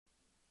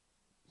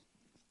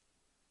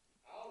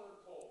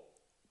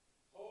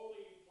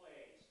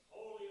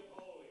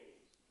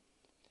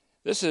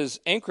This is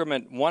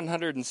increment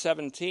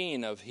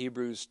 117 of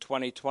Hebrews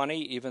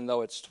 2020, even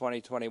though it's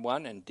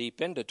 2021 and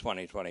deep into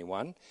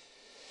 2021,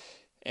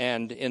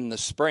 and in the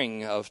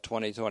spring of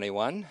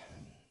 2021.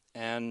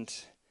 And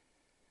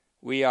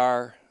we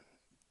are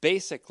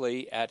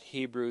basically at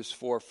Hebrews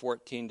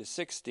 4:14 to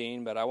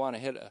 16, but I want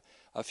to hit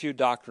a few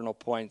doctrinal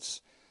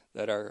points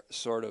that are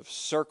sort of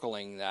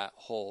circling that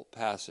whole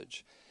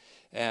passage.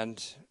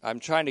 And I'm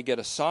trying to get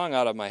a song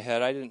out of my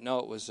head. I didn't know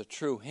it was a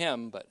true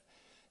hymn, but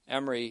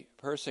Emery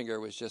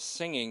Persinger was just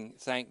singing,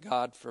 "Thank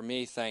God for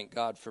me, thank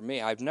God for me."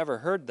 I've never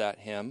heard that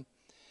hymn,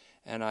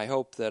 and I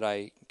hope that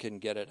I can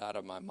get it out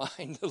of my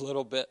mind a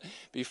little bit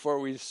before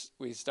we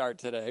start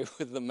today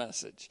with the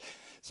message.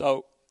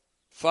 So,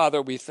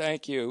 Father, we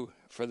thank you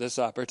for this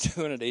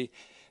opportunity.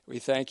 We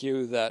thank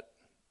you that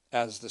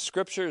as the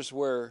Scriptures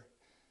were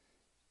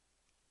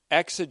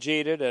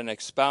exegeted and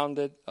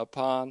expounded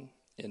upon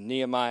in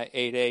Nehemiah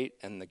 8:8,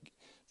 and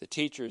the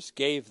teachers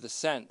gave the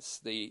sense,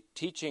 the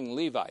teaching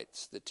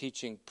Levites, the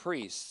teaching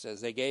priests,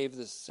 as they gave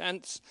the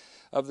sense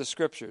of the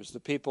Scriptures, the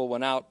people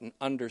went out and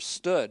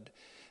understood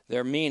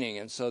their meaning,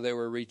 and so they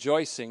were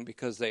rejoicing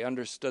because they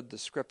understood the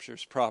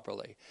Scriptures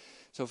properly.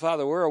 So,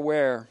 Father, we're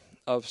aware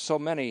of so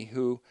many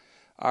who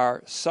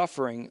are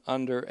suffering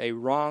under a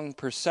wrong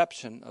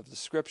perception of the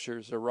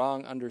Scriptures, a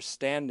wrong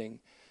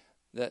understanding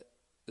that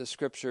the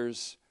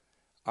Scriptures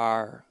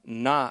are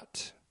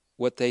not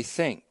what they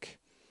think.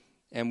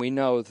 And we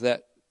know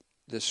that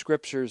the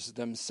Scriptures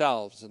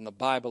themselves and the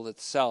Bible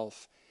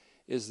itself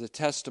is the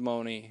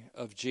testimony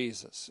of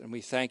Jesus. And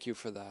we thank you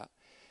for that.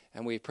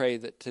 And we pray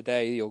that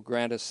today you'll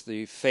grant us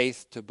the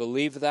faith to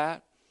believe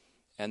that,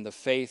 and the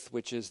faith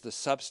which is the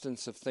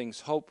substance of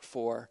things hoped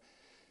for,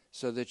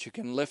 so that you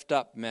can lift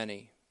up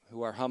many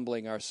who are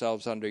humbling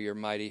ourselves under your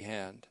mighty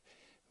hand.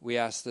 We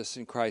ask this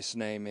in Christ's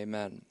name,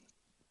 amen.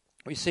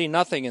 We see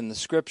nothing in the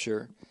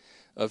Scripture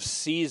of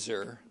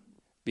Caesar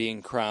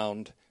being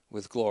crowned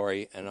with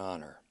glory and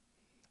honor.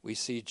 We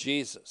see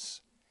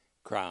Jesus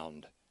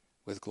crowned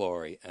with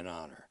glory and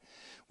honor.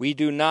 We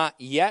do not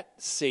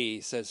yet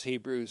see, says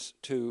Hebrews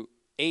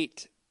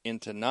 2:8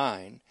 into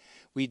 9,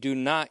 we do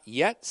not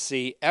yet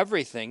see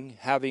everything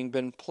having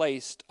been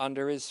placed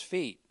under his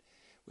feet,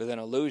 with an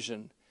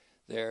allusion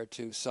there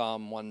to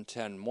Psalm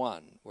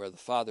 110:1, where the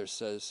Father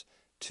says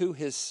to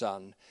his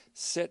Son,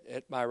 "Sit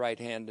at my right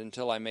hand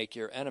until I make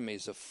your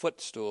enemies a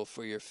footstool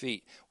for your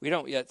feet." We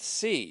don't yet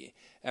see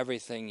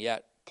everything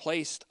yet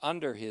placed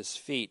under his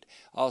feet.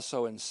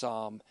 Also in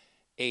Psalm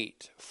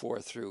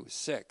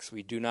 8:4-6,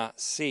 we do not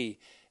see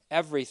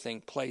everything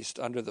placed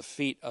under the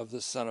feet of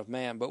the Son of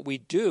Man, but we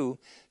do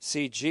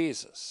see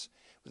Jesus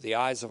with the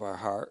eyes of our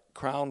heart,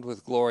 crowned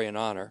with glory and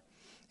honor.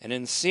 And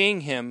in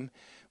seeing him,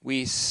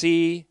 we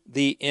see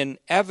the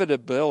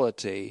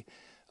inevitability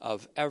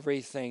of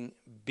everything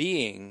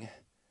being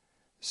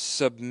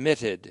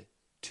submitted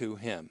to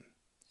him.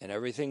 And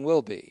everything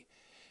will be.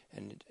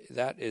 And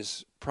that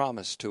is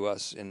promised to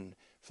us in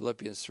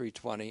Philippians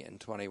 3:20 and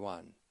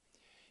 21.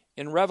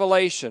 In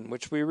Revelation,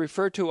 which we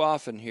refer to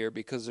often here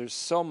because there's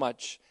so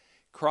much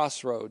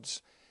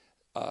crossroads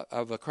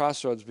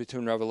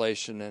between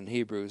Revelation and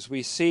Hebrews,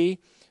 we see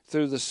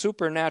through the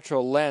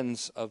supernatural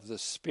lens of the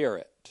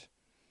Spirit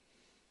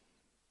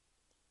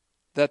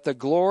that the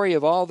glory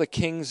of all the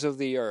kings of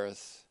the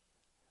earth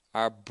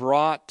are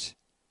brought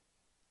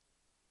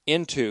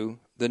into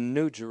the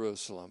New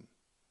Jerusalem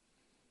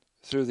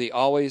through the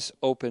always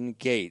open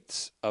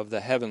gates of the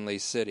heavenly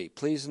city.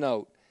 Please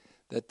note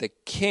that the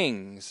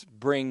kings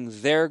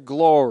bring their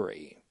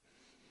glory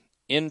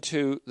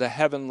into the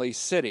heavenly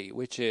city,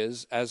 which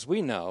is, as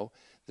we know,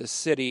 the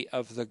city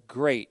of the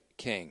great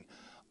King.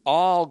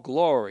 All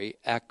glory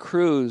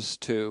accrues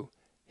to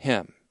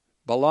him,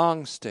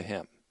 belongs to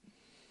him.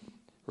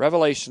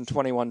 Revelation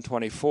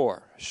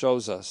 21:24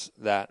 shows us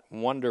that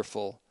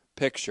wonderful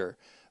picture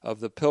of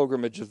the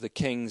pilgrimage of the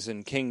kings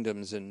and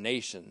kingdoms and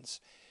nations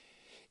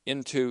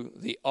into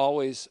the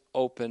always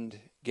opened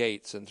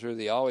gates and through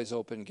the always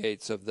open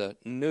gates of the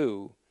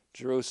New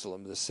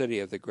Jerusalem, the city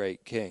of the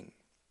great King.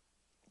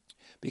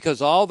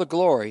 Because all the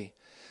glory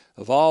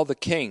of all the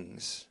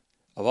kings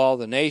of all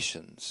the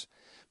nations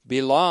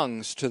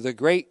belongs to the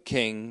great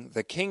King,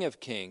 the King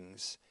of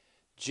Kings,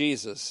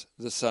 Jesus,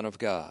 the Son of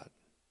God.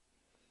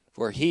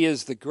 For he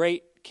is the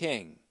great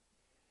King,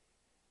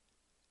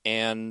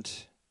 and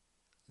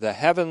the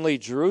heavenly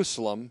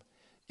Jerusalem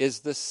is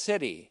the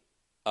city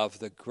of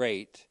the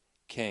great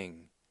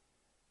King.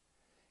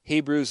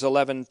 Hebrews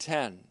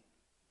 11:10,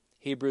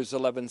 Hebrews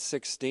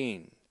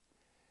 11:16,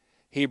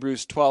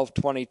 Hebrews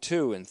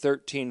 12:22 and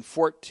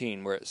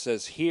 13:14, where it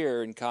says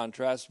here, in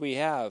contrast, we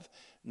have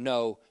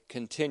no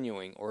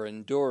continuing or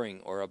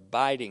enduring or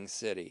abiding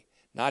city.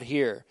 Not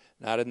here,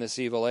 not in this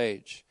evil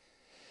age.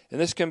 And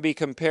this can be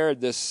compared,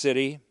 this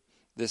city,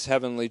 this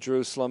heavenly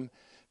Jerusalem,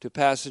 to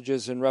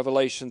passages in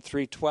Revelation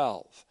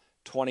 3:12,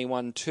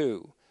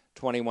 21:2,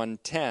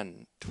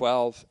 21:10,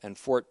 12 and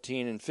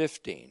 14 and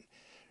 15,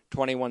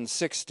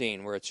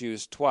 21:16, where it's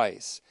used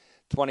twice,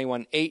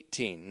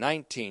 21:18,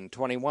 19,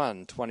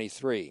 21,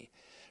 23.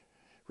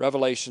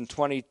 Revelation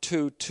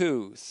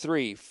 22:2,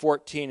 3,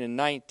 14 and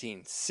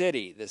 19.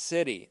 City, the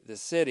city, the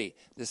city,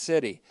 the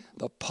city.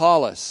 The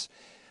polis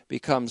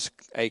becomes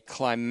a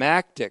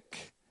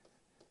climactic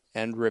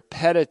and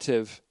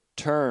repetitive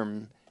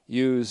term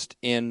used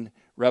in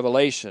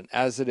Revelation,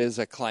 as it is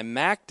a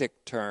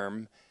climactic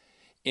term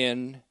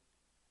in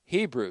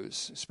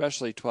Hebrews,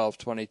 especially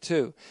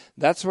 12:22.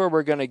 That's where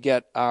we're going to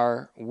get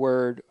our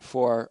word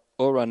for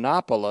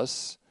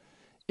Uranopolis,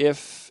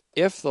 if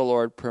the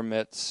Lord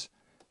permits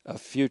a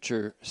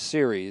future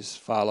series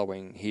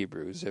following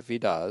Hebrews, if he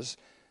does,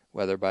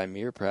 whether by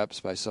me or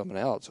perhaps by someone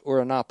else.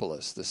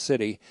 Uranopolis, the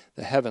city,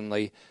 the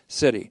heavenly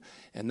city.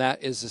 And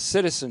that is the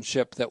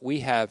citizenship that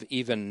we have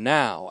even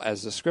now,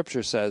 as the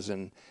scripture says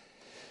in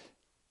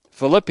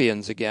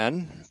Philippians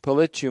again,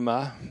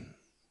 politeuma,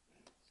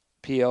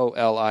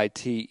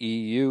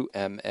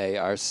 Politeuma,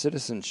 our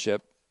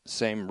citizenship,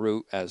 same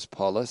root as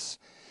polis,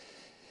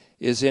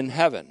 is in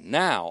heaven.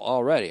 Now,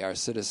 already, our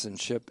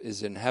citizenship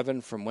is in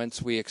heaven, from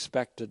whence we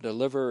expect to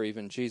deliver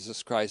even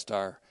Jesus Christ,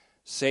 our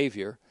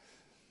Savior,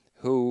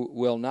 who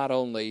will not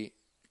only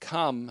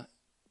come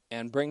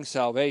and bring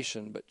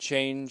salvation, but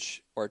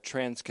change or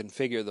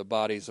transconfigure the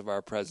bodies of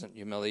our present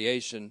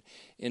humiliation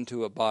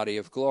into a body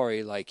of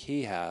glory like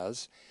he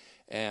has.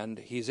 And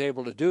he's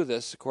able to do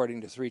this,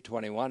 according to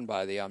 3:21,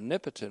 by the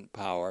omnipotent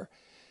power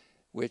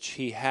which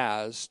he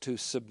has to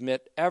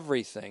submit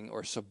everything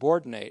or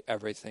subordinate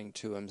everything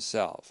to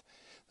himself.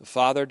 The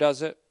Father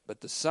does it,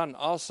 but the Son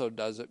also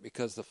does it,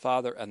 because the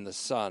Father and the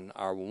Son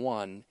are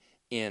one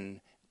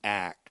in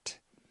act.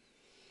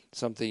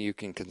 Something you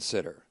can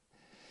consider.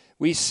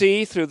 We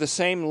see through the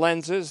same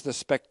lenses, the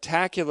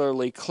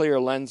spectacularly clear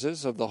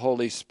lenses of the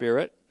Holy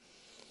Spirit.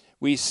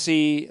 We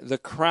see the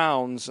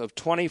crowns of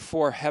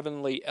 24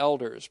 heavenly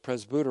elders,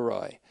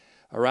 presbyteroi,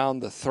 around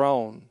the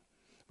throne.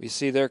 We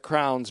see their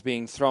crowns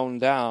being thrown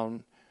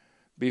down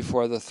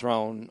before the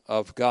throne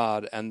of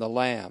God and the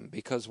Lamb.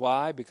 Because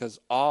why? Because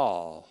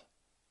all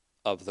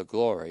of the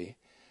glory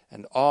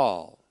and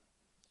all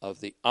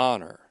of the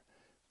honor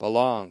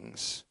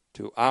belongs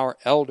to our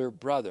elder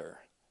brother,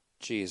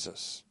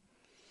 Jesus.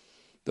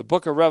 The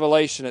book of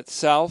Revelation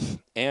itself,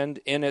 and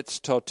in its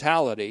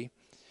totality,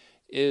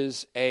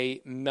 is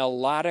a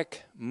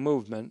melodic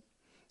movement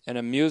and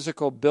a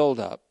musical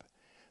buildup,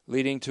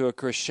 leading to a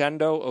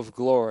crescendo of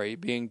glory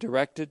being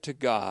directed to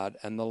God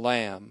and the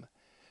Lamb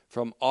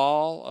from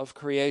all of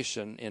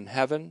creation in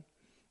heaven,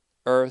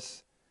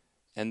 earth,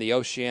 and the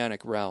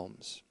oceanic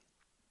realms.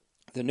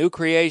 The new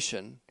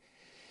creation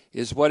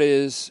is what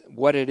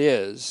it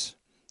is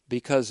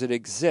because it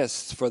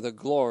exists for the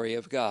glory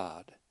of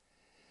God,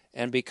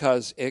 and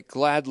because it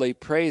gladly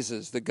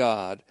praises the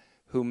God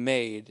who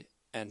made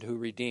and who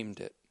redeemed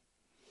it.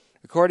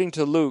 According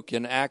to Luke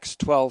in Acts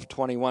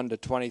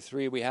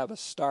 12:21-23, we have a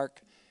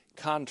stark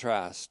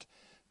contrast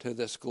to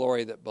this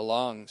glory that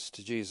belongs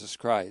to Jesus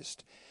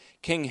Christ.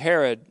 King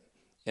Herod,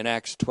 in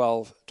Acts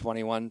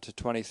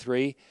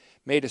 12:21-23,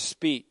 made a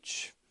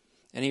speech,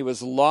 and he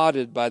was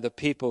lauded by the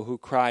people who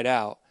cried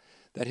out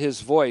that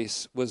his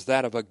voice was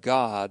that of a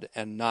God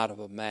and not of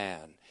a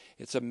man.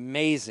 It's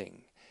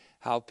amazing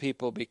how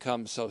people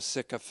become so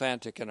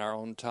sycophantic in our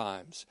own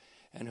times,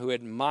 and who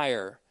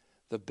admire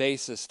the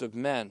basest of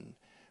men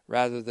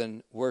rather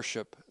than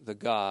worship the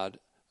God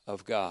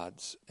of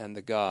gods and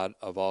the God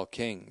of all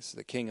kings,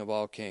 the King of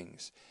all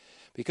kings.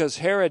 Because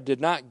Herod did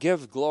not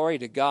give glory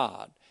to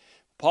God.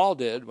 Paul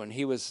did when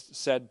he was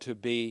said to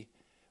be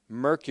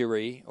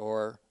Mercury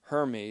or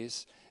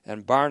Hermes,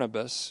 and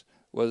Barnabas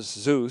was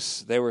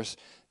Zeus. They were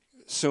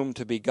assumed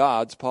to be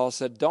gods. Paul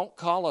said, don't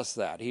call us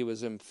that. He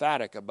was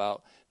emphatic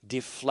about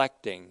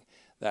deflecting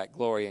that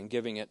glory and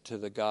giving it to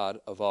the God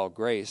of all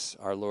grace,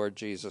 our Lord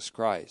Jesus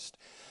Christ.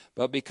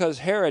 But because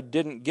Herod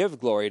didn't give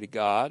glory to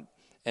God,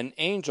 an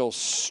angel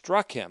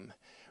struck him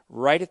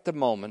right at the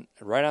moment,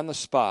 right on the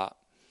spot,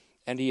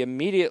 and he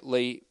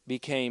immediately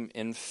became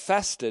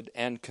infested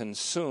and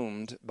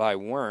consumed by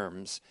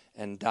worms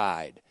and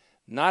died.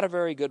 Not a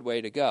very good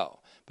way to go,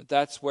 but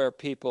that's where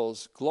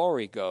people's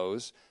glory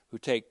goes who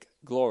take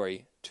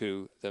glory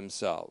to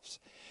themselves.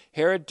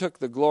 Herod took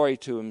the glory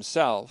to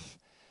himself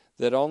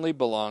that only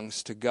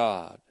belongs to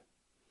God.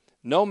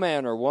 No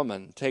man or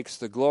woman takes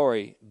the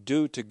glory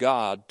due to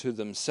God to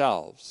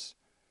themselves,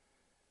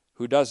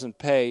 who doesn't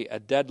pay a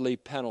deadly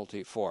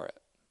penalty for it.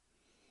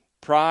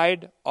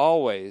 Pride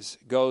always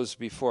goes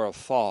before a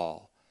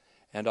fall,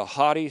 and a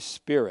haughty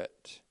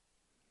spirit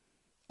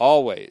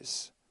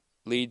always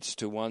leads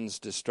to one's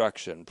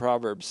destruction.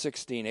 Proverbs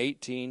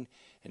 16:18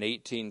 and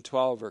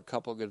 18:12 are a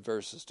couple good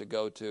verses to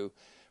go to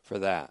for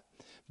that.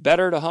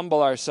 Better to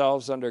humble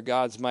ourselves under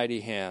God's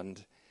mighty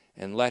hand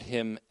and let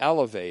him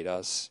elevate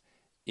us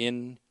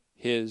in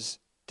his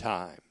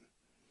time.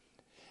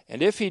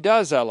 And if he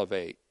does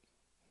elevate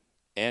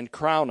and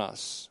crown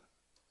us,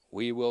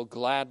 we will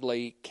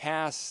gladly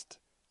cast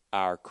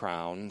our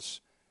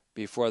crowns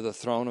before the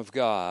throne of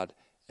God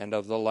and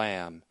of the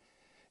Lamb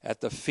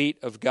at the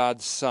feet of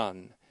God's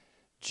Son,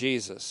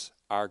 Jesus,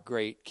 our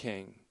great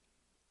King.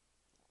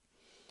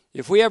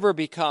 If we ever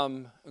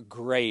become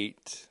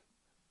great,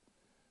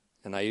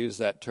 and I use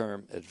that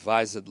term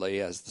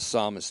advisedly as the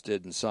psalmist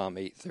did in Psalm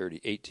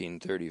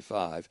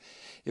 18:35,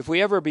 if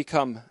we ever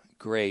become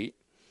great,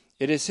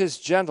 it is his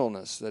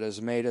gentleness that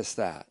has made us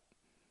that.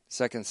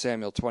 2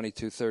 Samuel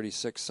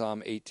 22:36,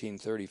 Psalm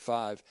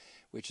 18:35,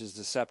 which is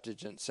the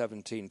Septuagint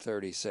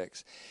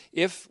 17:36.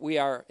 If we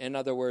are, in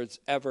other words,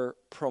 ever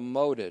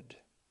promoted,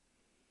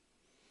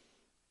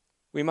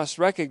 we must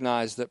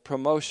recognize that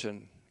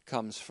promotion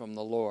comes from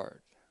the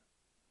Lord.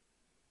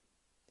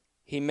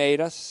 He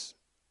made us,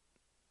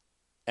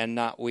 and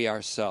not we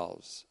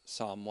ourselves.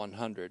 Psalm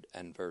 100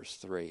 and verse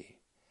 3.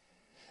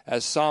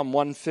 As Psalm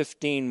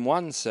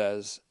 115:1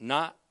 says,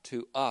 not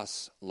to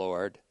us,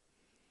 Lord,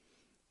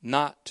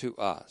 not to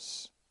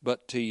us,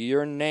 but to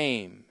your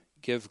name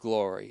give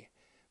glory,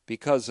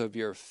 because of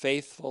your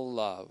faithful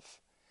love,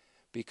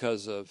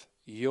 because of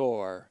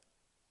your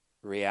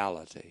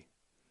reality.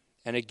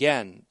 And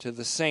again, to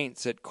the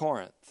saints at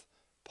Corinth,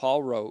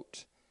 Paul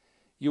wrote,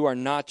 you are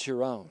not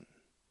your own,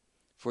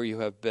 for you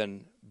have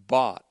been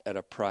bought at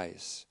a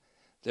price.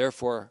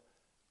 Therefore,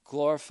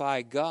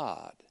 glorify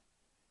God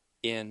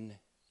in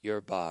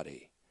your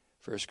body.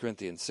 1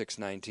 Corinthians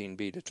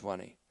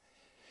 6:19b-20.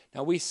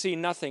 Now we see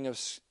nothing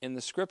in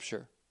the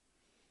Scripture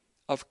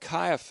of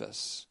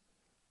Caiaphas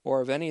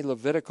or of any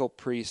Levitical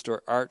priest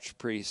or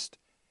archpriest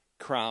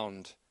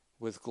crowned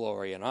with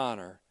glory and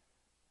honor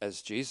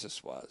as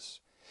Jesus was.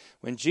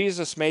 When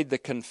Jesus made the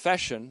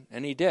confession,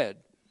 and he did,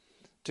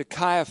 to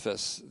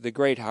Caiaphas, the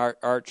great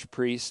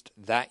archpriest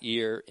that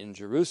year in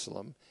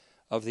Jerusalem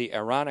of the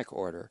Aaronic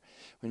order,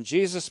 when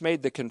Jesus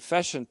made the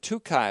confession to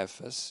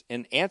Caiaphas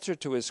in answer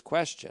to his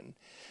question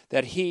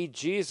that he,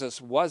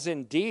 Jesus, was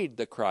indeed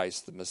the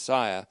Christ, the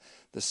Messiah,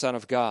 the Son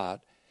of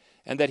God,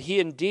 and that he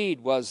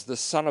indeed was the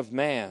Son of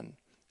Man,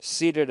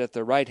 seated at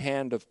the right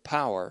hand of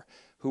power,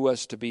 who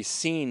was to be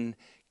seen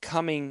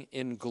coming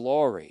in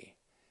glory,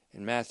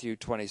 in Matthew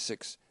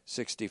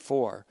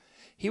 26:64,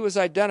 he was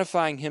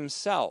identifying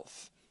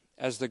himself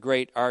as the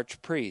great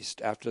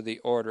archpriest after the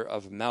order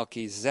of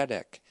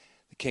Melchizedek,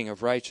 the King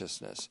of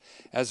Righteousness,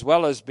 as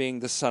well as being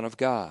the Son of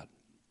God.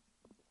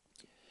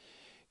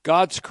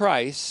 God's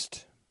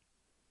Christ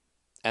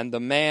and the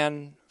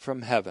man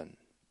from heaven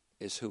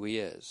is who he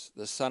is,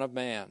 the Son of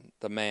Man,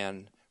 the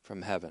man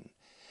from heaven.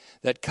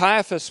 That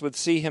Caiaphas would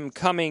see him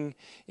coming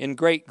in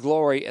great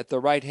glory at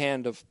the right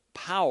hand of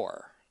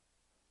power.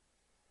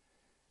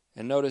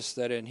 And notice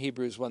that in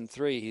Hebrews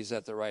 1:3, he's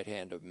at the right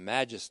hand of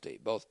majesty.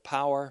 Both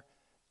power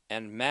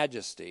and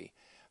majesty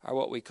are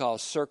what we call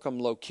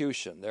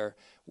circumlocution. They're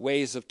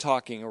ways of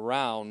talking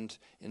around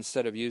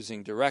instead of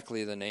using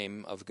directly the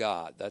name of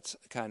God. That's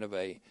kind of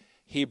a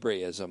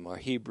Hebraism or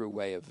Hebrew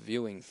way of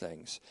viewing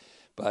things.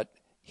 But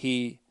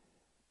he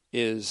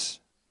is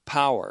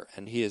power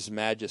and he is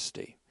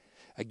majesty.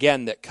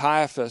 Again, that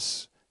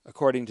Caiaphas,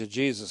 according to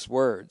Jesus'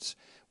 words,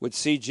 would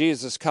see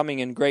Jesus coming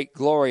in great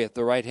glory at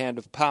the right hand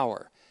of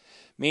power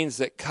means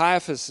that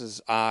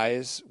Caiaphas'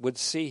 eyes would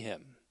see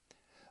him,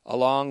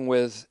 along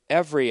with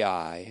every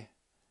eye,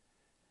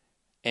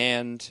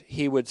 and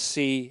he would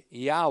see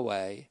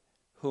Yahweh,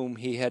 whom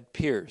he had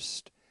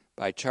pierced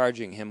by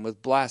charging him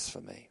with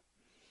blasphemy.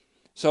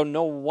 So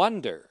no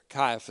wonder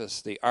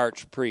Caiaphas, the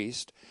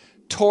archpriest,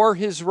 tore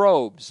his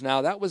robes.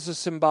 Now that was a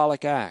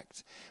symbolic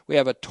act. We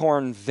have a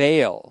torn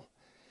veil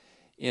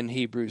in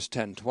Hebrews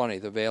 10:20,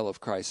 the veil of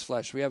Christ's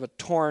flesh. We have a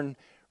torn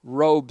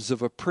robes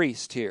of a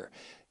priest here.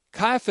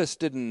 Caiaphas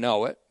didn't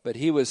know it, but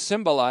he was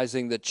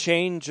symbolizing the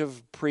change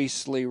of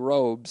priestly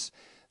robes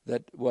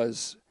that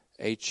was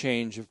a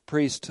change of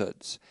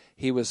priesthoods.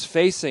 He was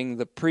facing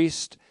the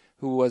priest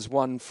who was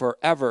one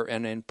forever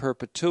and in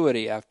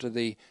perpetuity after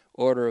the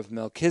order of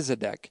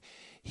Melchizedek.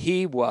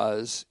 He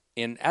was,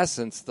 in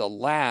essence, the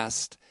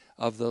last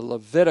of the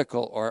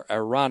Levitical or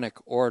Aaronic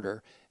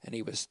order, and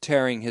he was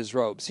tearing his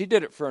robes. He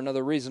did it for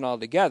another reason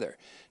altogether,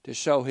 to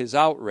show his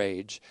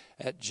outrage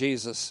at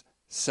Jesus'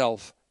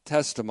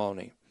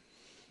 self-testimony.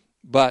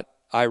 But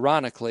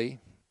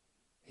ironically,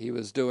 he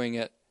was doing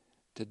it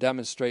to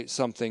demonstrate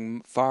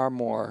something far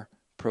more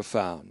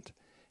profound.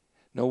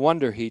 No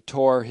wonder he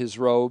tore his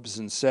robes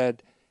and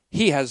said,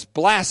 "He has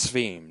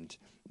blasphemed."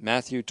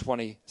 Matthew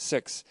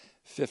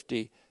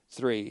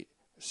 26:53,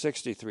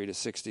 63 to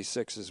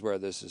 66 is where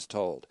this is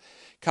told.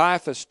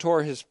 Caiaphas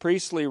tore his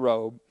priestly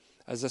robe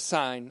as a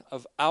sign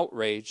of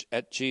outrage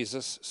at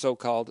Jesus'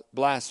 so-called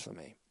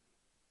blasphemy.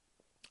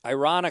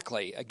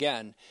 Ironically,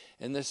 again,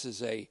 and this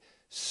is a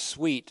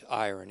sweet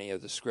irony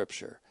of the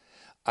Scripture,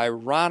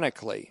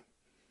 ironically,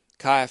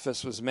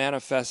 Caiaphas was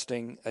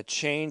manifesting a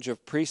change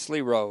of priestly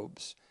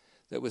robes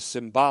that was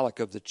symbolic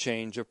of the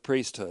change of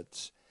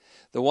priesthoods.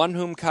 The one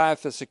whom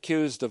Caiaphas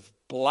accused of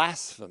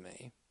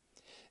blasphemy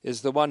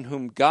is the one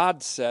whom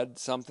God said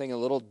something a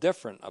little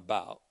different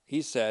about.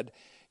 He said,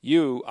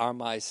 "You are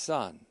my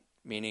son,"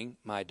 meaning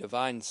my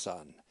divine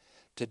son.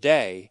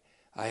 "Today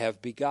I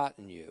have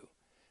begotten you,"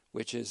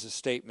 which is a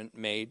statement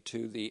made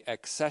to the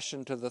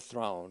accession to the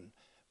throne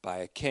by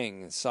a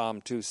king,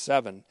 Psalm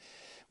 2:7,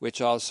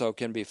 which also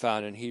can be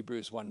found in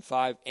Hebrews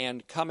 1:5,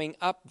 and coming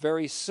up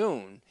very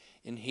soon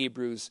in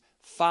Hebrews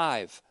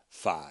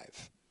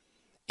 5:5.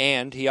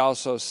 And he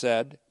also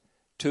said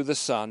to the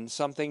Son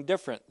something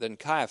different than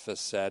Caiaphas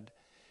said.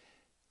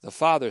 The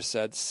Father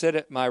said, "Sit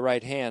at my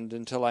right hand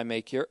until I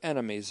make your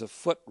enemies a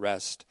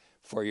footrest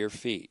for your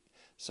feet."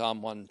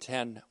 Psalm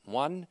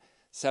 110:1,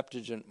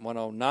 Septuagint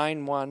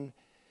 109:1,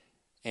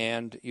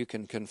 and you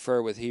can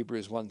confer with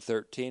Hebrews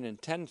 1:13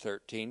 and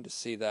 10:13 to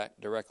see that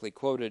directly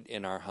quoted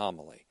in our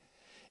homily.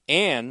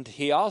 And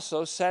he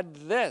also said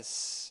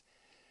this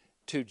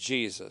to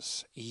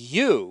Jesus: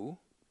 "You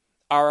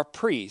are a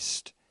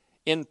priest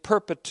in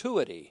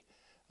perpetuity,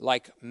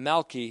 like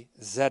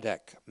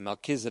Melchizedek,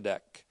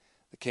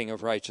 the king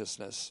of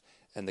righteousness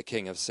and the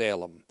king of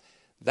Salem."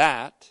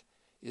 That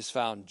is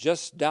found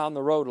just down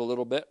the road a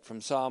little bit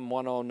from Psalm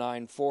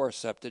 109:4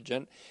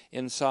 Septuagint,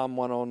 in Psalm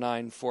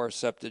 109:4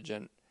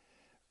 Septuagint,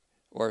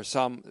 or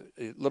some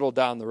little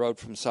down the road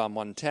from Psalm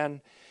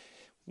 110.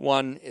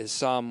 One is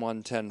Psalm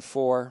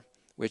 110:4,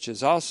 which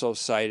is also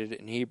cited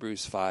in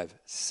Hebrews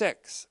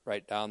 5:6,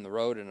 right down the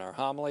road in our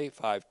homily,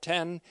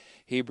 5:10,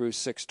 Hebrews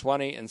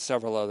 6:20, and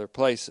several other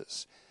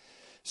places.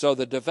 So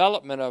the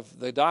development of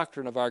the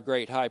doctrine of our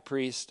great high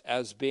priest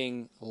as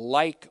being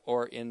like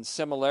or in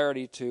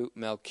similarity to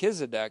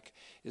Melchizedek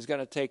is going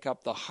to take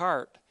up the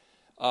heart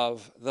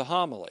of the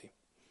homily.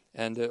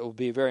 And it will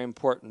be very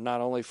important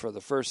not only for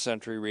the first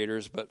century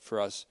readers, but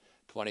for us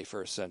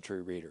 21st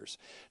century readers.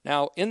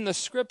 Now, in the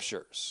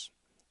scriptures,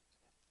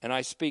 and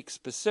I speak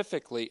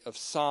specifically of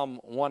Psalm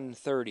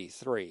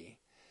 133,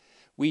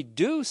 we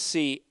do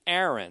see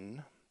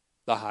Aaron,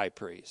 the high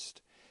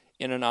priest,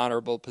 in an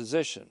honorable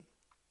position.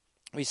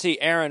 We see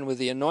Aaron with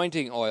the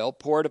anointing oil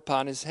poured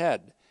upon his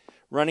head,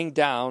 running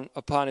down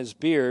upon his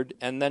beard,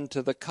 and then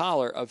to the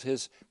collar of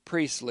his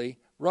priestly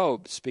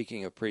robe,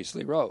 speaking of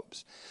priestly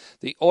robes.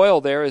 The oil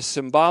there is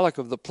symbolic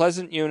of the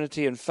pleasant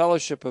unity and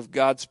fellowship of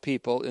God's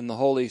people in the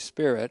Holy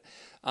Spirit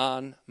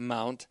on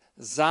Mount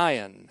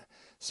Zion.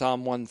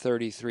 Psalm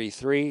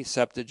 133:3,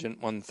 Septuagint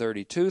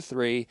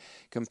 132:3,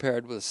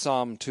 compared with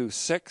Psalm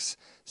 2:6,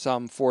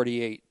 Psalm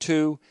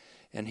 48:2,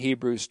 and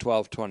Hebrews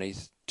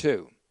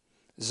 12:22.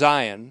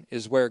 Zion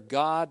is where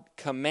God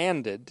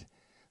commanded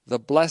the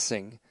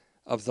blessing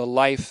of the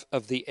life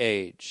of the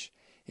age.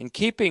 In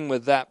keeping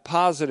with that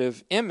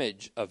positive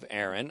image of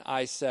Aaron,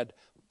 I said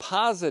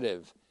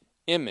positive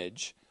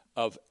image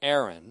of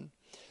Aaron,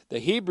 the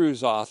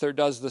Hebrews author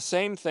does the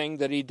same thing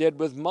that he did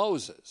with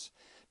Moses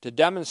to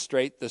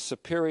demonstrate the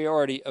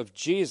superiority of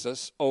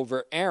Jesus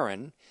over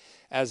Aaron,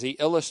 as he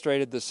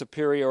illustrated the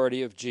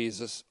superiority of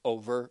Jesus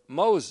over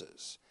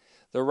Moses.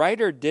 The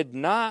writer did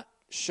not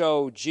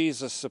show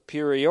Jesus'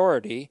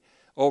 superiority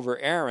over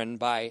Aaron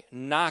by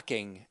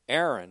knocking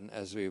Aaron,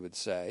 as we would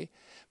say,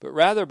 but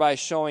rather by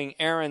showing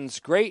Aaron's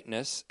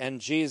greatness and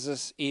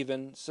Jesus'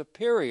 even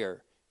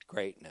superior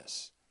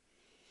greatness.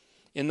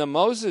 In the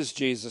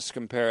Moses-Jesus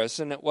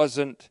comparison, it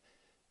wasn't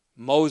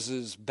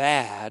Moses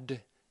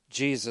bad,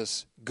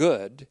 Jesus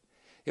good.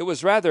 It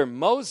was rather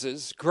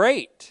Moses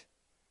great,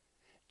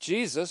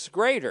 Jesus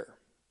greater.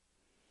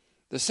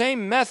 The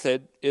same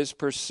method is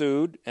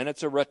pursued, and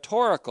it's a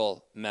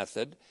rhetorical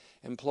method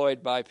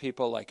employed by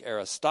people like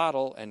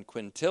Aristotle and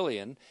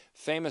Quintilian,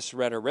 famous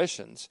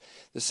rhetoricians.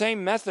 The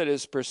same method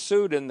is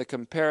pursued in the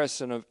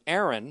comparison of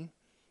Aaron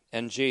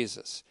and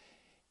Jesus.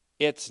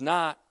 It's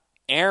not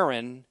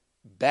Aaron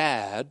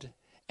bad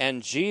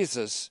and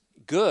Jesus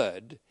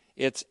good.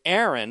 It's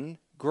Aaron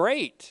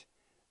great,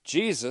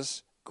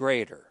 Jesus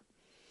greater.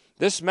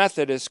 This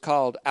method is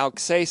called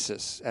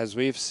auxesis, as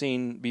we've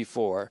seen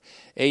before,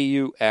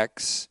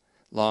 A-U-X,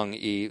 long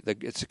E.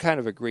 It's a kind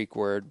of a Greek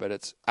word, but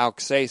it's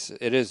auxesis.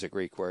 It is a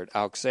Greek word,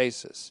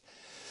 auxesis.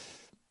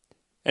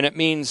 And it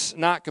means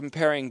not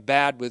comparing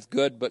bad with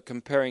good, but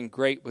comparing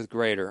great with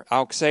greater.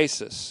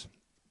 Auxesis.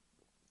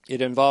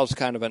 It involves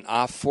kind of an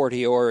a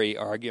fortiori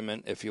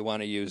argument, if you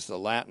want to use the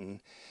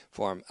Latin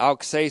form.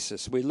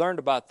 Auxesis. We learned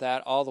about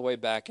that all the way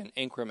back in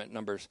increment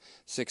number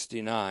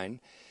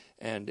 69.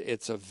 And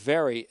it's a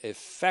very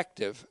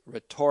effective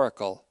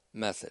rhetorical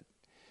method.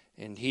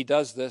 And he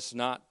does this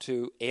not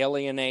to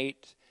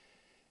alienate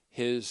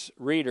his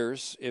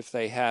readers if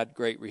they had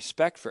great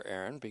respect for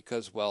Aaron,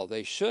 because, well,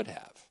 they should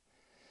have.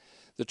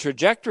 The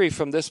trajectory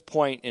from this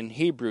point in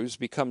Hebrews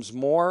becomes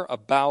more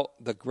about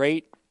the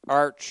great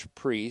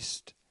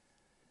archpriest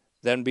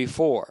than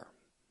before.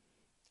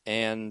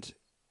 And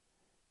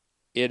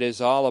it is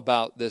all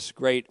about this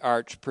great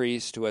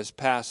archpriest who has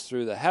passed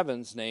through the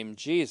heavens named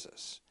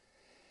Jesus.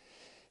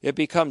 It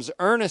becomes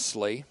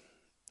earnestly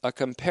a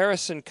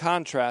comparison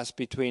contrast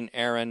between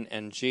Aaron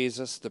and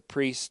Jesus, the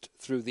priest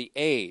through the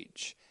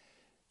age.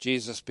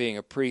 Jesus being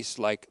a priest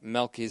like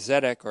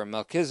Melchizedek,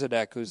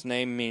 whose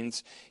name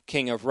means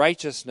king of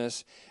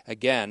righteousness,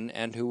 again,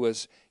 and who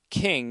was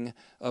king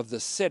of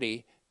the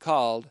city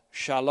called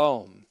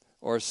Shalom,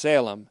 or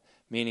Salem,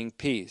 meaning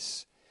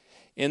peace.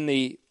 In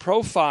the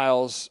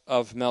profiles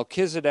of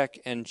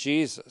Melchizedek and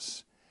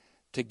Jesus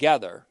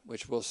together,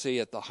 which we'll see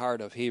at the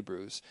heart of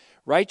Hebrews,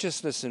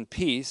 righteousness and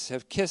peace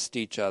have kissed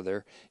each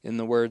other, in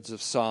the words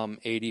of Psalm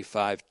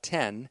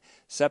 85:10,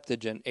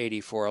 Septuagint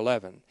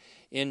 84:11.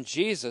 In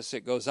Jesus,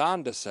 it goes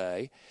on to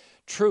say,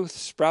 Truth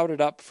sprouted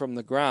up from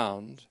the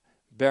ground,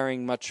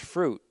 bearing much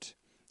fruit,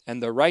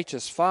 and the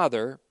righteous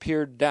Father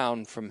peered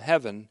down from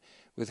heaven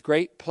with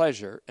great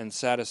pleasure and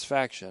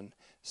satisfaction,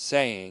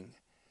 saying,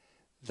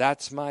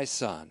 "That's my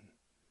Son,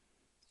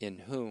 in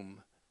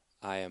whom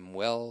I am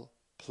well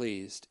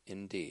pleased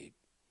indeed."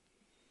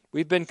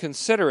 We've been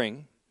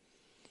considering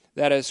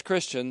that as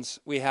Christians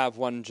we have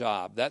one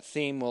job. That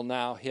theme will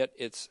now hit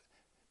its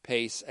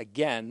pace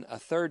again a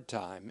third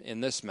time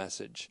in this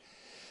message.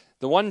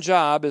 The one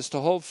job is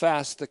to hold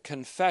fast the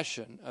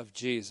confession of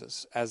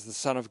Jesus as the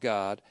Son of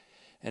God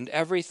and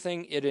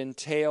everything it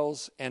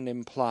entails and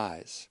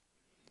implies.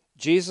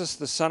 Jesus,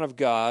 the Son of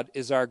God,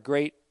 is our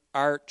great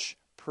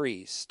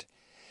archpriest.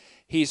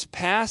 He's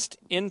passed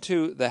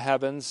into the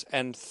heavens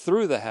and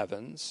through the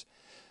heavens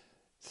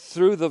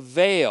through the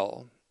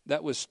veil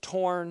that was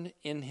torn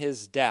in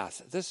his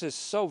death. This is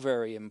so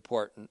very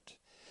important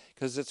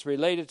because it's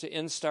related to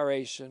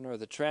instauration or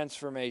the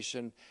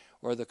transformation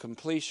or the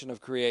completion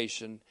of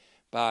creation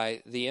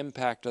by the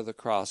impact of the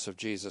cross of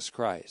Jesus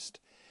Christ.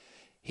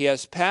 He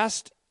has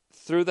passed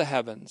through the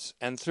heavens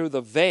and through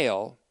the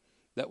veil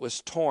that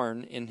was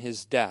torn in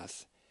his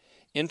death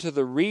into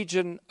the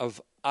region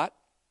of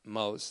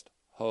utmost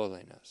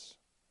holiness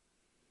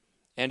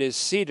and is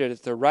seated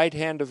at the right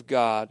hand of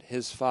God,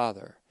 his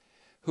Father,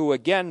 who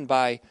again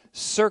by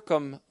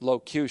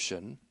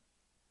circumlocution,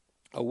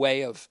 a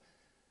way of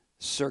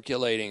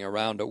circulating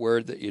around a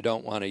word that you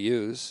don't want to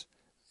use,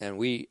 and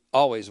we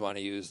always want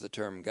to use the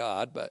term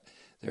God, but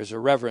there's a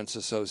reverence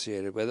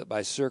associated with it.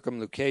 By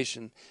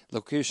circumlocution,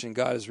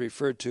 God is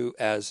referred to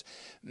as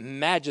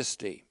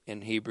majesty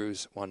in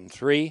Hebrews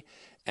 1:3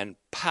 and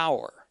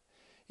power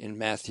in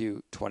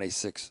Matthew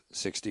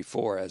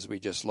 26:64, as we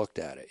just looked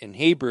at it. In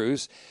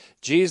Hebrews,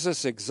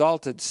 Jesus'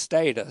 exalted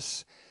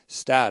status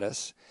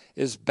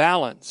is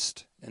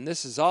balanced, and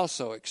this is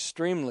also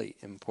extremely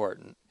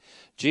important.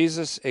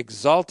 Jesus'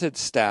 exalted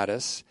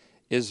status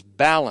is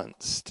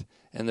balanced,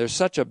 and there's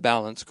such a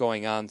balance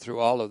going on through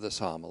all of this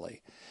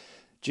homily.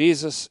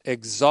 Jesus'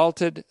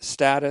 exalted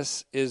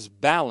status is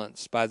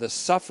balanced by the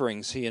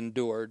sufferings he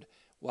endured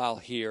while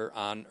here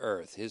on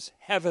earth. His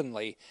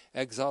heavenly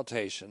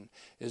exaltation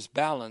is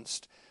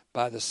balanced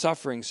by the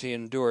sufferings he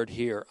endured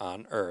here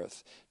on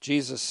earth.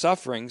 Jesus'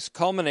 sufferings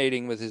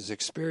culminating with his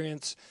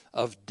experience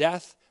of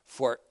death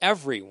for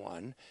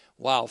everyone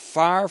while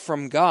far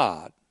from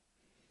God.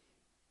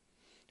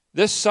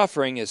 This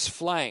suffering is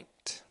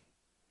flanked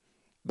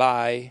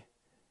by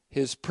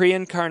his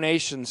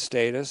pre-incarnation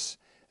status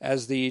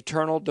as the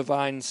eternal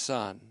divine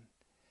Son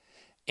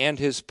and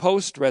his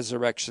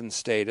post-resurrection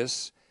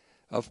status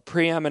of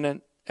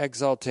preeminent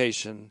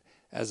exaltation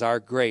as our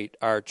great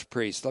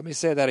archpriest. Let me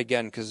say that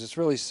again because it's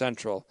really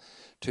central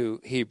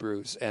to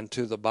Hebrews and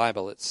to the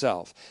Bible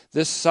itself.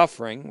 This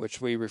suffering, which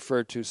we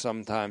refer to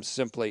sometimes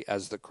simply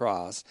as the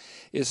cross,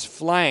 is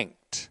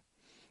flanked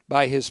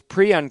by his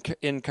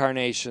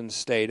pre-incarnation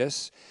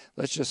status.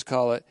 Let's just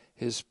call it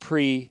his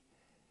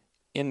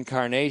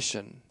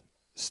pre-incarnation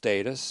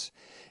status,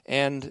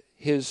 and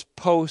his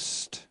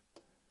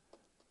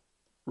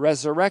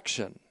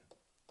post-resurrection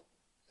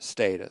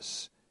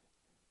status.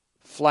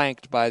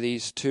 Flanked by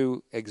these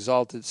two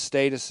exalted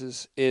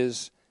statuses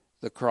is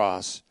the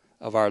cross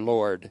of our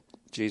Lord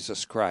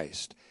Jesus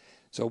Christ.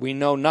 So we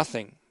know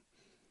nothing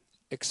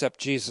except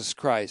Jesus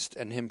Christ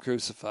and him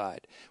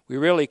crucified. We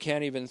really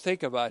can't even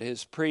think about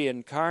his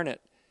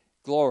pre-incarnate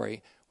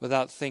glory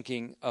without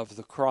thinking of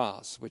the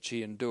cross which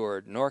he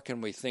endured, nor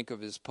can we think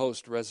of his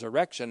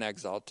post-resurrection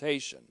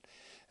exaltation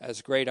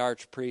as great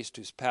archpriest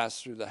who's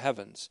passed through the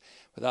heavens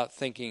without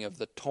thinking of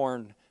the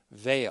torn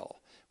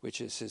veil, which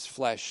is his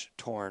flesh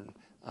torn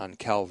on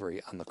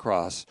Calvary on the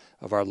cross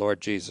of our Lord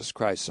Jesus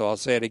Christ. So I'll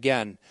say it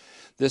again.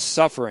 This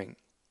suffering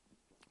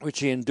which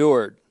he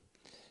endured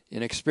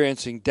in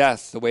experiencing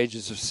death, the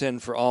wages of sin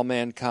for all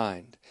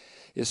mankind,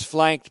 is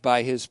flanked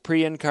by his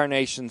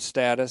pre-incarnation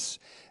status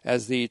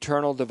as the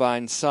eternal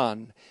divine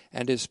Son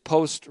and his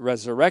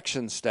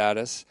post-resurrection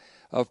status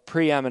of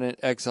preeminent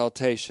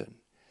exaltation.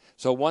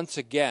 So once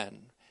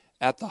again,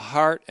 at the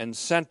heart and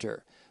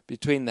center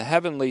between the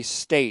heavenly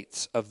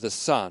states of the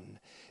Son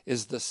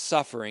is the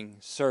suffering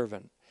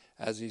servant,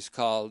 as he's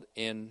called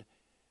in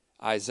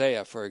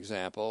Isaiah, for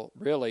example,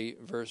 really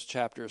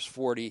chapters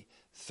 40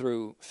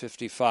 through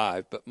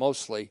 55, but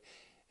mostly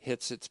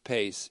hits its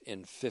pace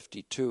in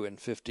 52 and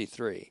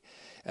 53.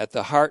 At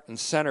the heart and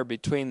center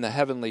between the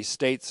heavenly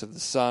states of the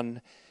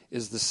Son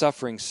is the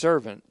suffering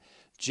servant,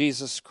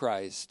 Jesus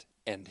Christ,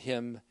 and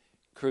him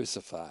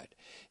crucified.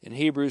 In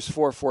Hebrews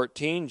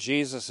 4:14,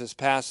 Jesus has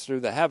passed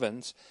through the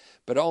heavens,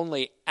 but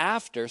only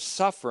after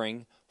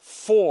suffering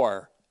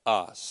for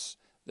us.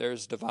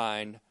 There's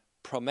divine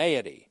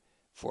promeity,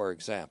 for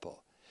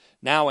example.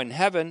 Now in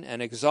heaven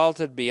and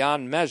exalted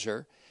beyond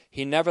measure,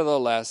 he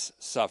nevertheless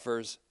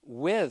suffers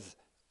with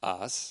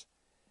us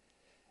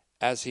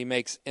as he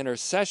makes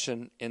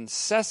intercession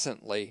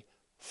incessantly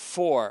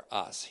for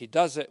us. He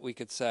does it, we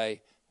could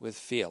say, with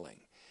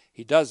feeling.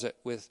 He does it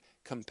with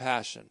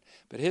compassion.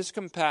 But his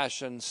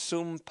compassion,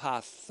 sum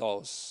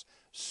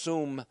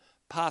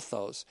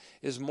pathos,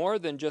 is more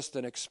than just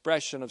an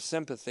expression of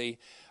sympathy.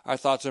 Our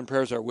thoughts and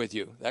prayers are with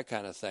you, that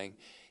kind of thing.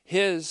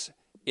 His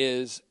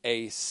is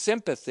a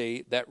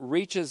sympathy that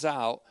reaches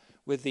out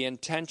with the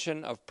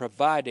intention of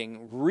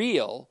providing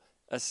real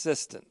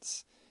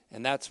assistance.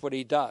 And that's what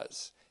he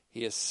does.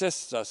 He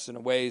assists us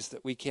in ways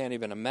that we can't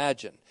even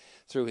imagine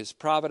through his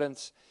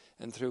providence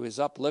and through his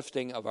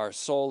uplifting of our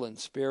soul and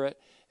spirit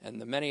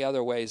and the many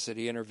other ways that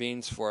he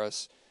intervenes for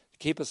us to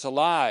keep us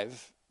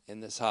alive in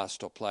this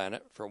hostile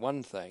planet, for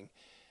one thing,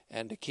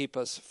 and to keep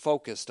us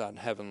focused on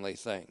heavenly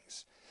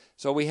things.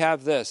 So we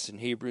have this in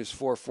Hebrews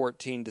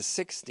 4:14 to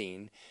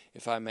 16,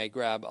 if I may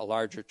grab a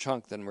larger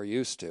chunk than we're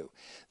used to.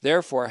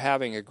 Therefore,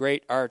 having a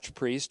great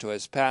archpriest who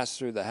has passed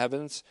through the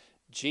heavens,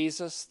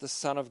 Jesus, the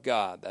Son of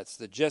God. That's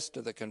the gist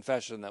of the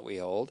confession that we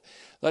hold.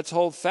 Let's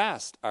hold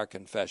fast our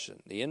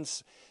confession.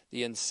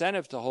 The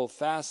incentive to hold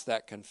fast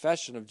that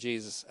confession of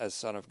Jesus as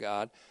Son of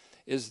God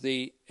is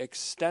the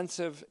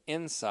extensive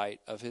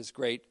insight of his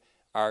great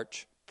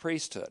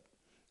archpriesthood.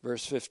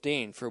 Verse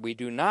 15, for we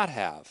do not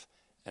have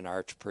an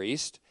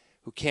archpriest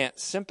who can't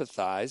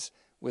sympathize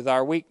with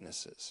our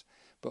weaknesses,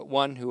 but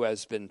one who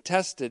has been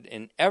tested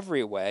in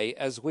every way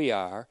as we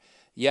are,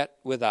 yet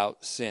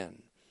without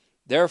sin.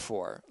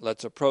 Therefore,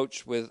 let's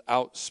approach with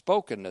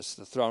outspokenness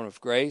the throne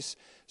of grace,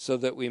 so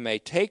that we may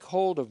take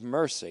hold of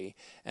mercy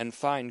and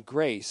find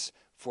grace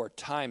for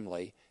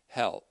timely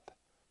help.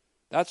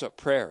 That's what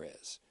prayer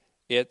is.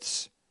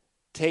 It's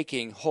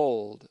taking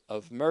hold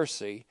of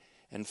mercy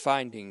and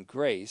finding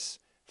grace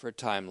for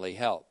timely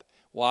help.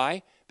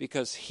 Why?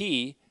 Because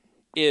he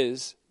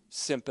is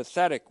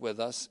sympathetic with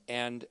us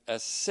and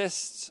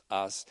assists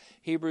us.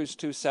 Hebrews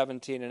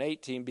 2:17 and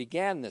 18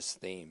 began this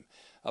theme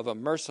of a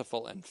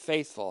merciful and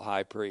faithful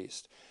high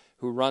priest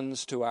who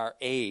runs to our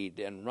aid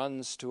and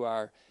runs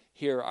to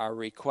hear our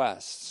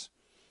requests.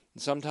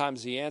 And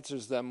sometimes he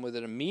answers them with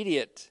an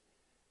immediate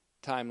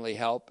timely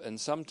help, and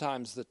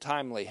sometimes the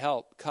timely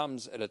help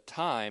comes at a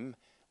time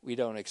we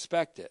don't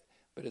expect it,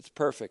 but it's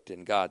perfect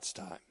in God's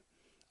time.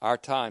 Our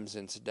times,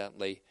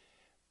 incidentally,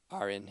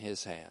 are in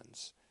his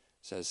hands,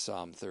 says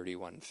Psalm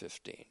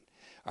 31:15.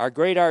 Our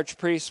great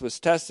archpriest was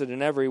tested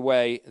in every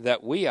way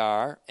that we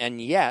are,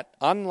 and yet,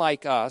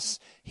 unlike us,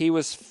 he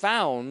was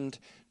found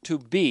to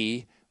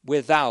be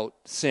without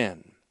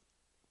sin.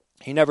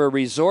 He never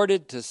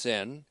resorted to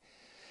sin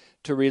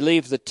to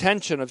relieve the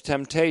tension of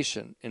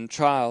temptation in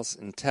trials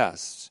and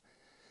tests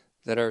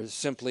that are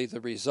simply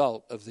the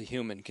result of the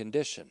human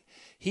condition.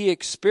 He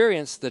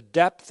experienced the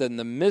depth and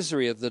the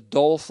misery of the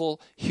doleful,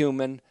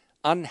 human,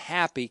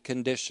 unhappy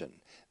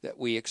condition that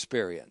we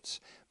experience,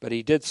 but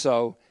he did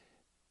so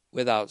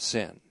without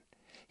sin.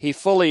 He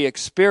fully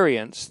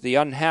experienced the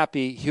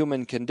unhappy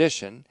human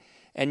condition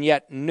and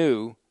yet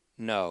knew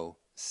no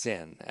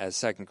sin, as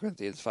 2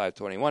 Corinthians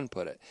 5:21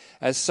 put it.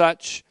 As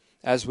such,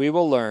 as we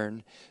will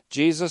learn,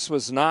 Jesus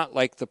was not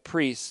like the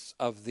priests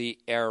of the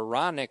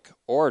Aaronic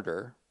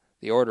order,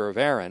 the order of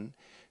Aaron,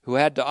 who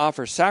had to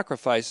offer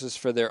sacrifices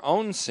for their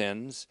own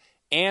sins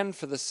and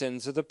for the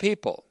sins of the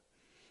people.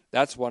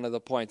 That's one of the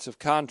points of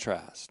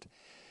contrast.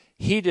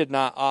 He did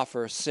not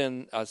offer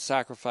a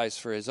sacrifice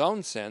for his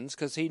own sins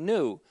because he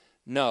knew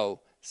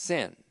no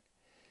sin.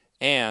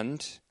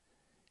 And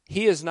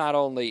he is not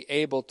only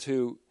able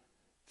to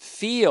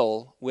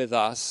feel with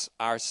us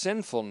our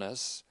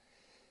sinfulness,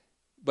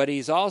 but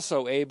he's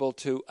also able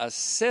to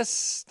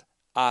assist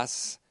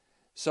us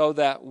so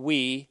that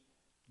we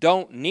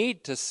don't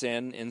need to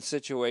sin in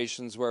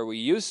situations where we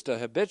used to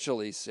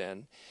habitually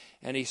sin,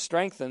 and he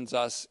strengthens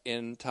us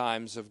in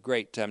times of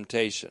great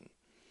temptation.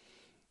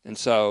 And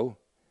so,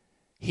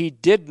 he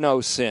did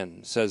no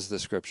sin, says the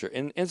Scripture.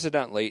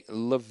 Incidentally,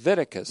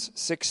 Leviticus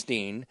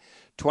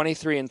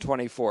 16:23 and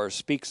 24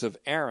 speaks of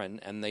Aaron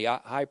and the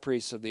high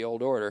priests of the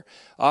old order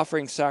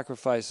offering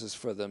sacrifices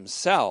for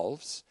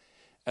themselves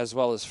as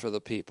well as for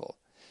the people.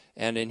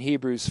 And in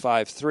Hebrews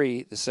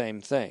 5:3, the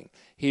same thing.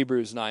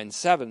 Hebrews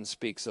 9:7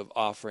 speaks of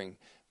offering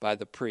by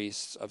the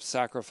priests of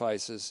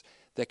sacrifices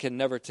that can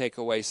never take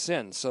away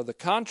sin. So the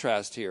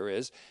contrast here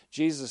is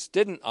Jesus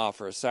didn't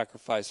offer a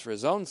sacrifice for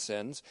his own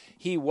sins.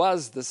 He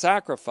was the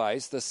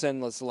sacrifice, the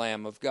sinless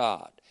Lamb of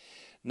God.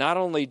 Not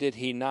only did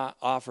he not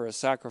offer a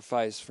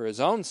sacrifice for his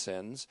own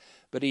sins,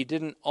 but he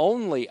didn't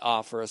only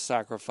offer a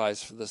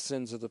sacrifice for the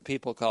sins of the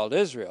people called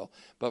Israel,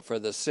 but for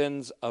the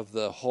sins of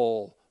the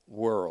whole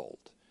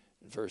world.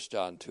 In 1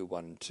 John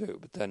 2:1 and 2.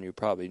 But then you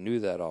probably knew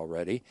that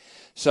already.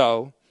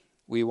 So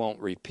we won't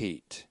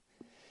repeat.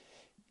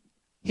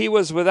 He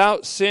was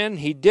without sin.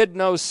 He did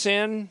no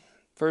sin.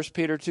 1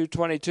 Peter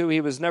 2:22,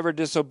 he was never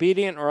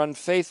disobedient or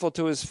unfaithful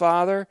to his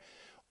Father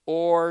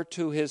or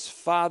to his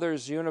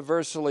Father's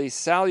universally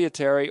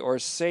salutary or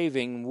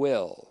saving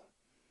will.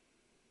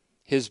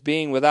 His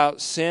being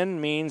without sin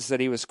means that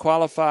he was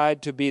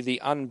qualified to be the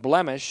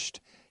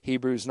unblemished,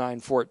 Hebrews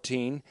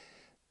 9:14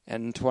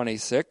 and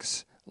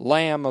 26,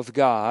 Lamb of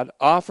God,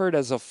 offered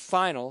as a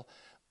final,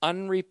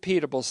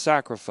 unrepeatable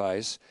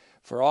sacrifice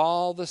for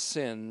all the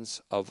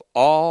sins of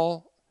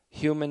all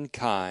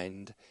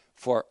humankind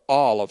for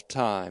all of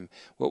time,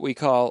 what we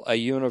call a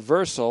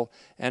universal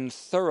and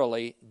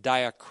thoroughly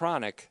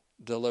diachronic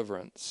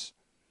deliverance.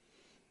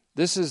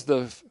 This is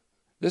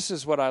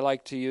what I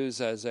like to use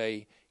as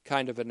a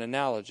kind of an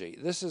analogy.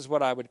 This is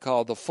what I would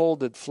call the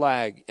folded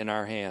flag in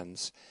our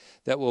hands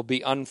that will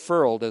be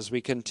unfurled as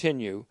we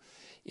continue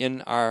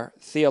in our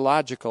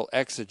theological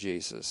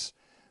exegesis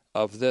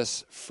of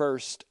this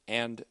 1st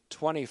and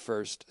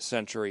 21st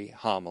century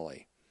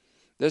homily.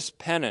 This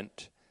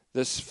pennant,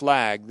 this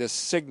flag, this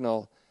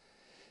signal,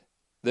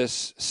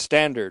 this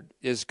standard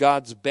is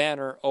God's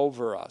banner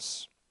over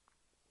us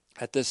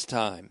at this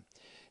time.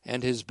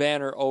 And his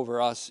banner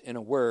over us, in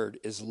a word,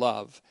 is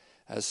love,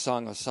 as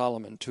Song of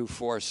Solomon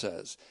 2:4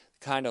 says.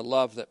 The kind of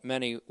love that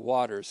many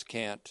waters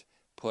can't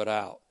put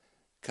out.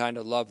 The kind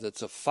of love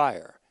that's a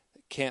fire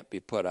that can't be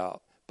put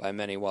out by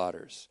many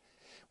waters.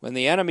 When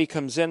the enemy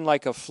comes in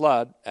like a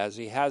flood, as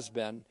he has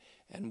been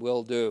and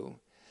will do,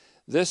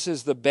 this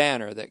is the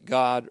banner that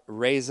God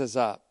raises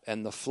up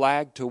and the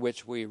flag to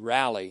which we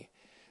rally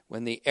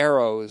when the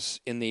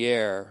arrows in the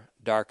air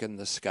darken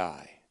the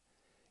sky.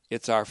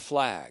 It's our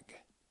flag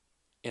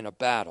in a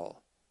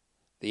battle,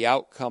 the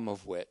outcome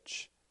of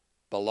which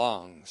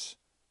belongs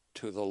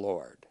to the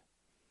Lord.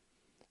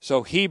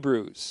 So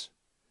Hebrews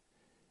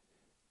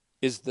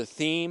is the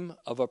theme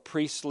of a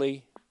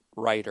priestly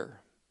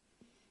writer.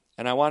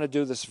 And I want to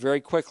do this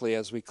very quickly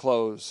as we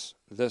close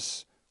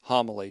this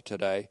homily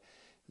today.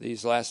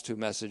 These last two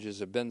messages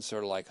have been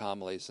sort of like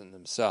homilies in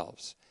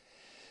themselves.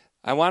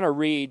 I want to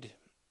read,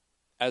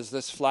 as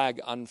this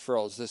flag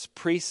unfurls, this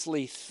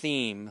priestly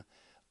theme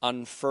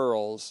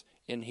unfurls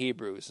in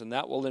Hebrews. And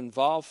that will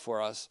involve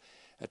for us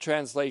a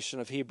translation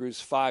of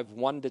Hebrews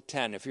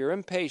 5:1-10. If you're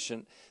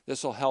impatient,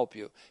 this will help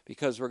you,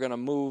 because we're going to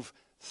move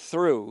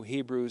through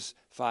Hebrews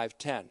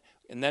 5:10.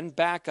 And then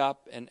back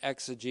up and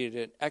exegete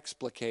it,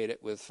 explicate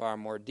it with far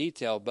more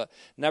detail. But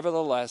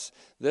nevertheless,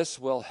 this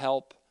will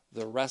help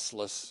the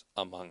restless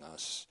among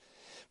us.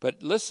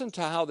 But listen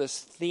to how this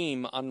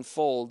theme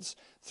unfolds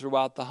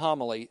throughout the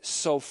homily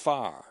so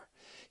far.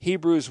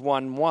 Hebrews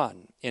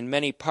 1:1, in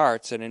many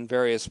parts and in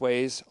various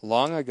ways,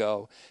 long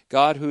ago,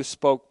 God, who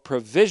spoke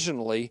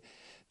provisionally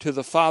to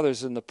the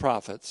fathers and the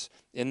prophets,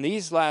 in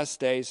these last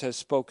days has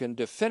spoken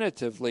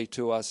definitively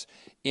to us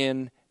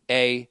in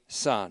a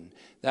Son.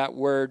 That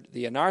word,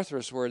 the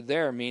anarthrous word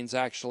there, means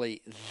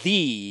actually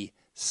the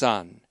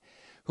Son,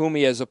 whom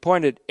he has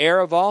appointed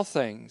heir of all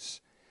things,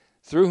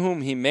 through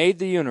whom he made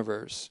the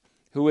universe,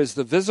 who is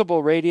the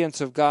visible radiance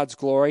of God's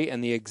glory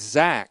and the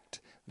exact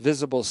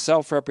visible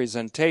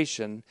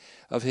self-representation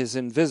of his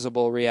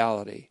invisible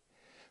reality,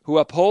 who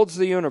upholds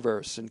the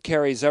universe and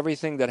carries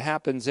everything that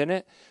happens in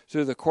it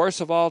through the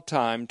course of all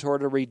time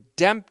toward a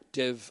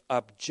redemptive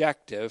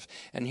objective.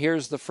 And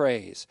here's the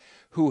phrase,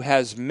 who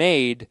has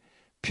made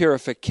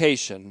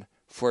purification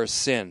for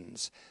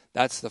sins.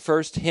 That's the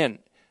first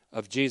hint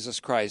of Jesus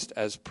Christ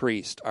as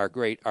priest, our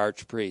great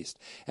archpriest,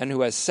 and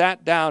who has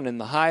sat down in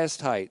the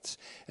highest heights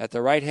at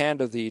the right hand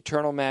of the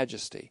eternal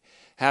majesty,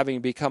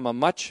 having become a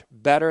much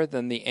better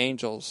than the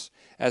angels,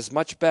 as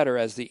much better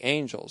as the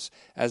angels,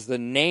 as the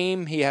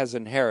name he has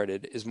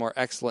inherited is more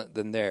excellent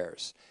than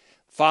theirs.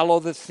 Follow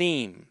the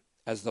theme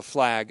as the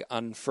flag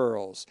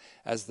unfurls,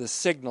 as the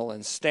signal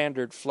and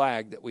standard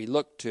flag that we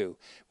look to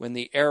when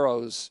the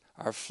arrows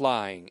are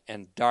flying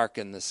and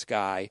darken the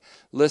sky.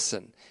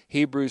 Listen,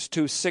 Hebrews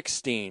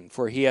 2:16,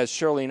 for he has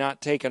surely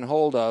not taken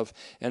hold of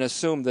and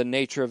assumed the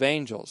nature of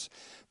angels,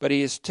 but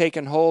he has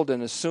taken hold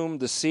and assumed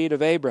the seed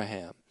of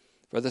Abraham,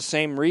 for the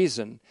same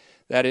reason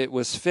that it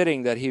was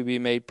fitting that he be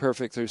made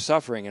perfect through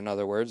suffering. In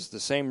other words, the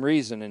same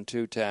reason in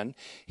 2:10,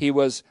 he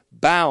was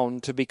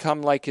bound to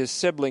become like his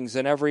siblings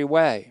in every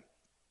way,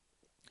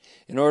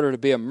 in order to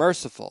be a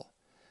merciful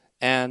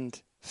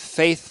and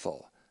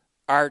faithful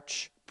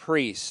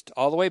archpriest,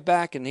 all the way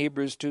back in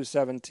Hebrews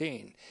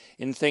 2:17,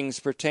 in things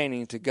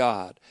pertaining to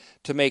God,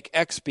 to make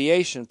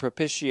expiation,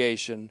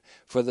 propitiation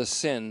for the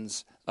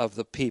sins of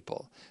the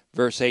people.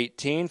 Verse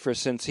 18, for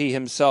since he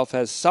himself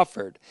has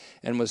suffered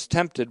and was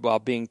tempted while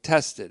being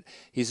tested,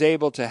 he's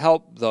able to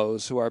help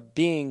those who are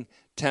being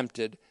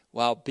tempted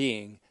while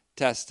being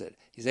tested.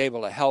 He's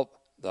able to help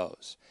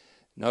those.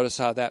 Notice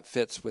how that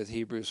fits with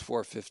Hebrews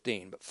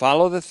 4:15. But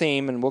follow the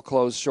theme, and we'll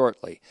close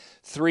shortly.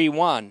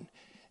 3:1,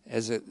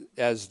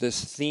 as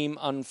this theme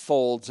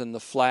unfolds and the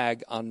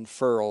flag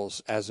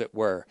unfurls, as it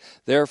were.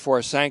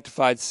 Therefore,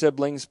 sanctified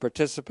siblings,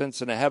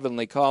 participants in a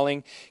heavenly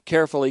calling,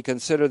 carefully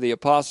consider the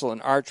apostle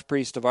and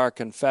archpriest of our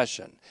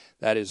confession.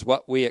 That is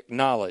what we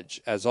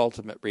acknowledge as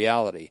ultimate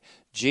reality.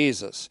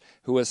 Jesus,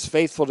 who was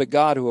faithful to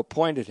God who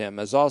appointed him,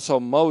 as also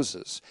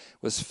Moses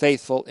was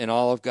faithful in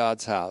all of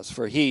God's house.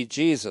 For he,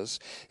 Jesus,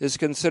 is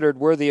considered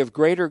worthy of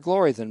greater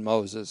glory than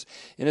Moses,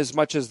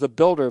 inasmuch as the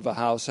builder of a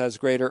house has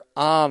greater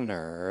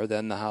honor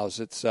than the house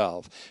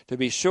itself. To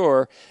be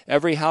sure,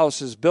 every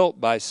house is built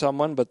by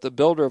someone, but the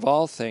builder of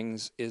all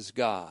things is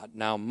God.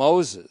 Now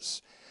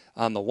Moses,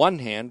 on the one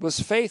hand, was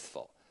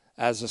faithful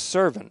as a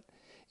servant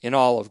in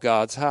all of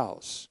God's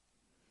house,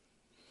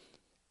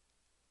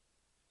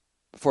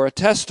 for a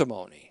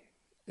testimony,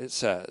 it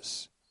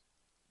says,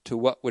 to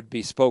what would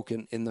be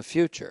spoken in the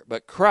future.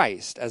 But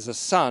Christ as a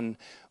son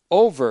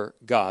over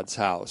God's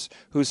house,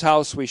 whose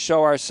house we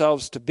show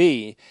ourselves to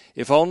be,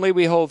 if only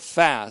we hold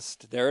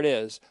fast, there it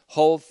is,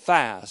 hold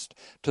fast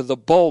to the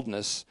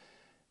boldness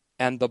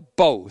and the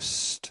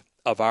boast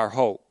of our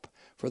hope.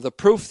 For the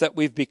proof that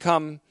we've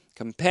become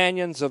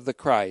companions of the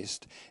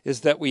Christ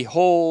is that we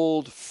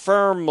hold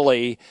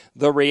firmly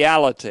the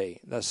reality,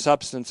 the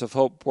substance of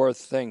hoped for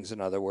things,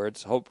 in other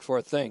words, hoped for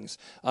things,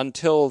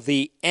 until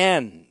the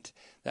end.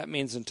 That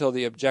means until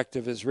the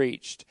objective is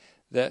reached,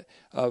 that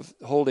of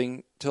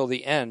holding till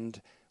the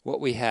end what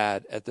we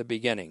had at the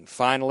beginning.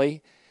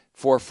 Finally,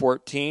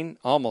 4:14,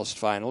 almost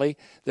finally,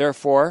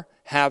 therefore,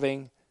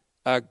 having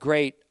a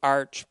great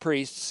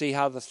archpriest, see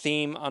how the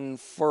theme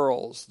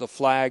unfurls, the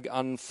flag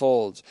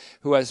unfolds,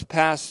 who has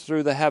passed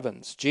through the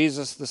heavens,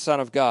 Jesus the Son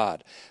of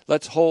God.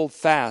 Let's hold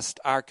fast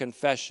our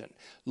confession.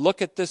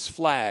 Look at this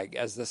flag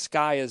as the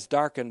sky is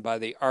darkened by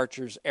the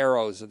archer's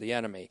arrows of the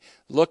enemy.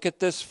 Look at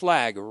this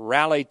flag,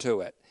 rally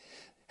to it.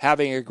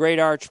 Having a great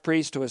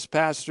archpriest who has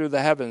passed through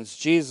the heavens,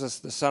 Jesus,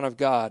 the Son of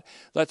God,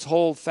 let's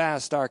hold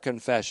fast our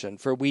confession,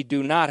 for we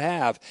do not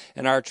have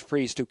an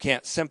archpriest who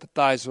can't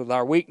sympathize with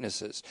our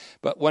weaknesses,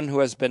 but one who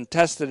has been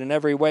tested in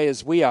every way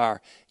as we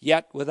are,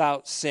 yet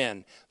without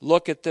sin.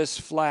 Look at this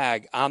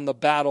flag on the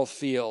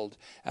battlefield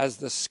as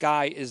the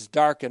sky is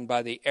darkened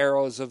by the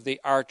arrows of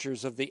the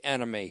archers of the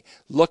enemy.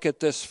 Look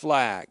at this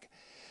flag.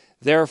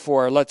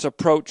 Therefore, let's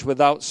approach with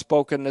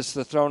outspokenness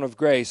the throne of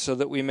grace, so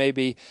that we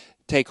may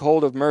take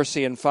hold of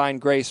mercy and find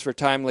grace for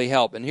timely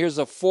help. And here's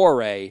a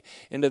foray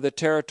into the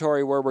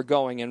territory where we're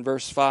going in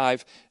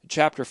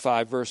chapter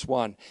 5, verse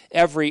 1.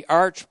 Every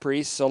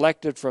archpriest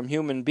selected from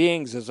human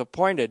beings is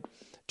appointed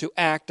to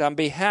act on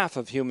behalf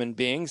of human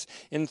beings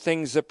in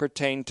things that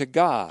pertain to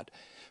God.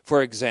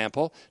 For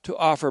example, to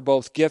offer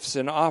both gifts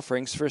and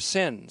offerings for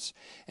sins,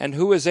 and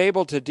who is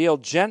able to deal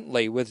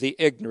gently with the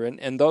ignorant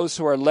and those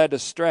who are led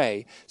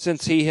astray,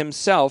 since he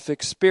himself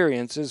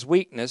experiences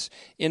weakness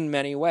in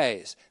many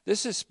ways.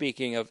 This is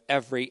speaking of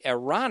every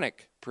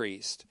Aaronic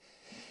priest.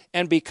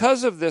 And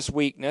because of this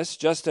weakness,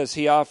 just as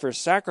he offers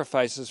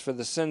sacrifices for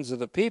the sins of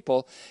the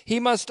people,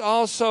 he must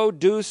also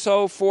do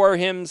so for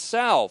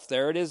himself.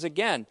 There it is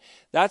again.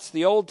 That's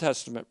the Old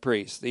Testament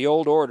priest, the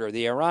old order,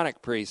 the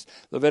Aaronic priest,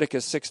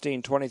 Leviticus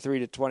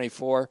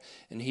 16:23-24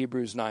 and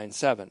Hebrews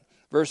 9:7.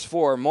 Verse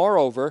 4,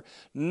 moreover,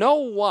 no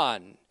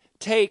one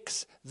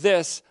takes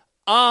this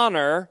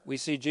honor. We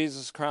see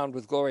Jesus crowned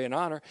with glory and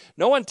honor.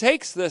 No one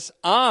takes this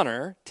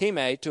honor,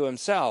 time, to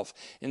himself.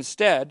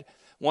 Instead,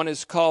 one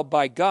is called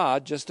by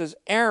God just as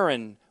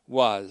Aaron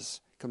was.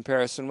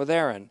 Comparison with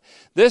Aaron.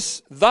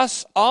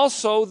 Thus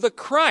also the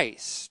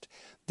Christ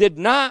did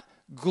not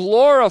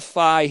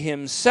glorify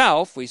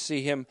himself. We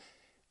see him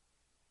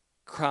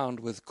crowned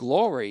with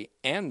glory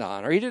and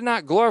honor. He did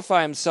not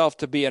glorify himself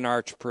to be an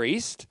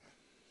archpriest,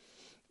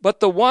 but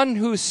the one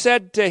who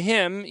said to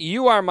him,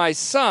 "You are my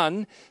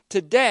son,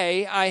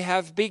 today I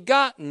have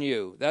begotten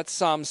you." That's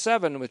Psalm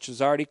 7, which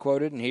is already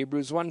quoted in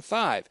Hebrews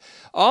 1:5.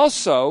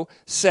 Also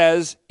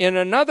says in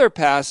another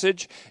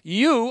passage,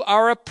 "You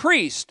are a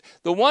priest."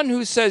 The one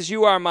who says,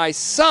 "You are my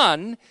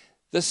son,"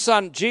 the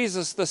Son,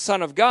 Jesus, the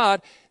Son of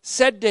God,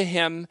 said to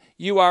him,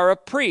 "You are a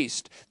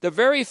priest." The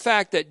very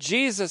fact that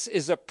Jesus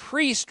is a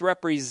priest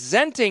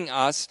representing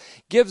us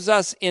gives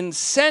us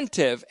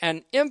incentive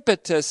and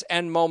impetus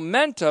and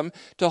momentum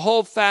to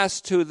hold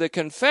fast to the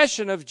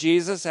confession of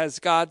Jesus as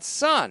God's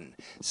Son.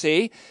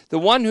 See, the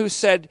one who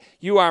said,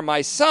 "You are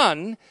my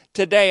son,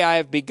 today I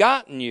have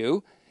begotten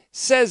you,"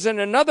 says in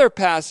another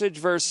passage,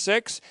 verse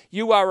 6,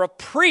 "You are a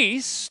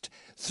priest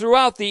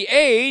throughout the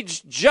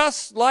age,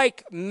 just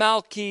like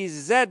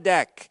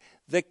Melchizedek,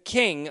 the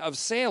king of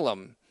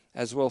Salem,"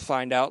 as we'll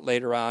find out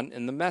later on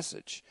in the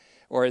message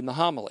or in the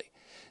homily.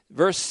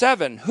 Verse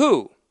 7,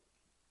 who,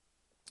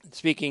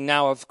 speaking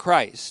now of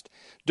Christ,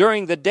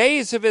 during the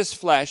days of his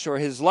flesh or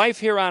his life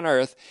here on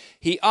earth,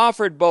 he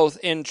offered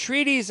both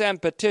entreaties and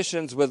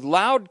petitions with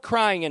loud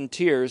crying and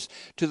tears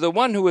to the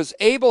one who was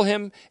able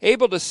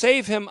to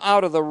save him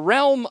out of the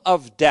realm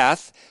of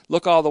death.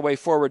 Look all the way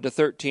forward to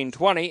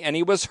 13:20, and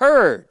he was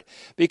heard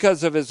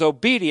because of his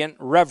obedient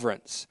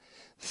reverence.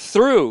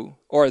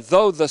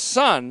 Though the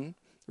Son,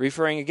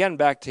 referring again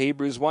back to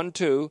Hebrews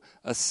 1:2,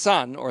 a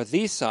son or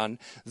the Son,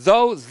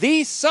 though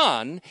the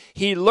Son,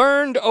 he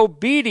learned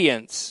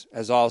obedience,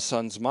 as all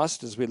sons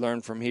must, as we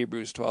learn from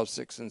Hebrews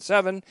 12:6 and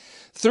 7,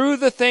 through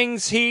the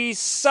things he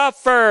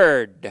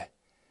suffered.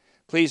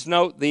 Please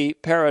note the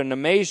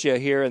paranomasia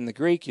here in the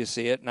Greek, you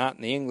see it, not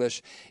in the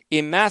English.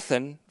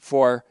 Emathen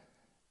for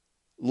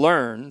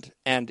learned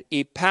and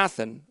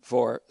epathen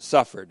for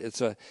suffered. It's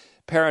a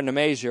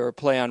paranomasia or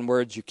play on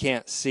words you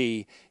can't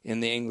see in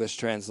the English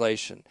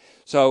translation.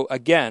 So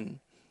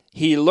again,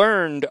 he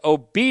learned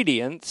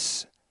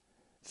obedience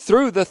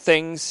through the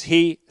things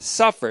he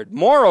suffered.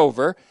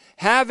 Moreover,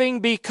 having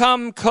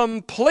become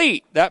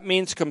complete, that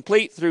means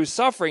complete through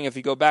suffering if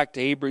you go back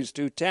to Hebrews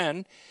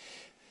 2:10,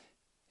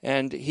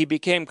 and he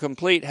became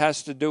complete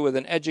has to do with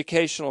an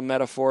educational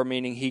metaphor,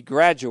 meaning he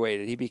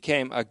graduated. He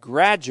became a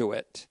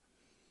graduate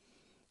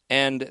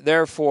And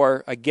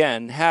therefore,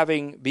 again,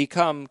 having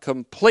become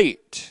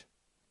complete,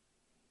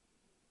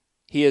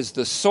 he is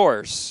the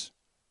source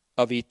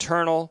of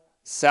eternal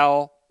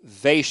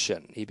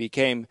salvation. He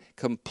became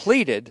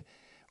completed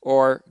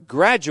or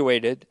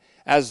graduated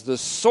as the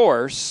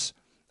source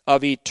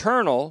of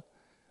eternal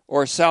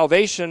or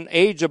salvation,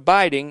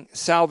 age-abiding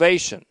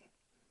salvation.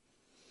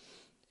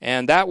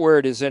 And that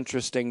word is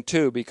interesting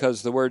too,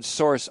 because the word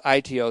source,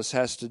 aitios,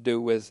 has to do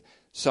with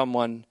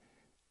someone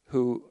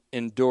who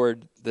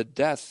endured the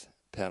death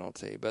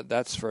penalty. But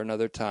that's for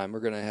another time. We're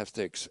going to have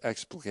to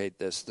explicate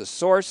this. The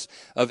source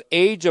of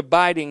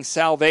age-abiding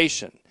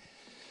salvation.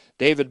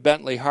 David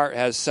Bentley Hart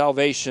has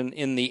salvation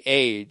in the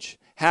age,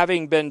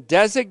 having been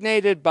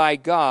designated by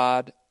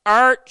God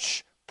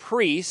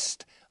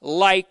archpriest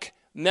like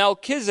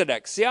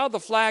Melchizedek. See how the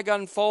flag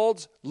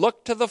unfolds?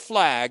 Look to the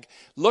flag,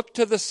 look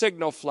to the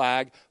signal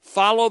flag,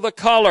 follow the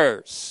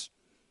colors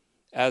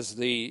as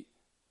the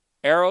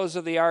arrows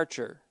of the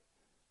archer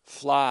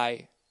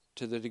fly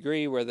to the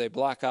degree where they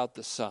block out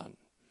the sun.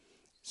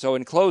 So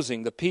in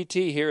closing, the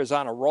PT here is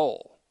on a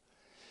roll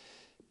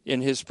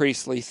in his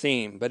priestly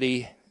theme, but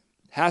he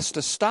has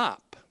to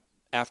stop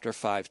after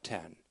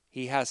 5:10.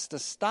 He has to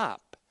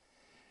stop.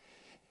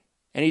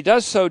 And he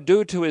does so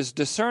due to his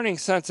discerning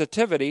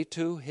sensitivity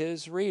to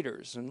his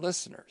readers and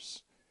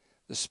listeners.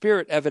 The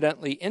Spirit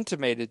evidently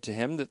intimated to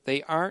him that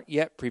they aren't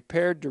yet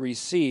prepared to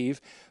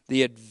receive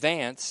the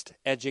advanced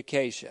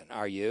education.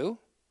 Are you?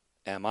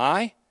 Am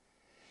I?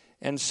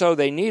 And so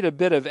they need a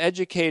bit of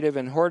educative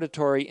and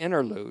hortatory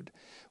interlude,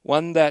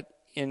 one that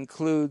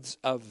includes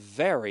a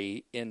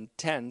very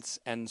intense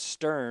and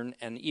stern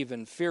and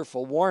even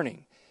fearful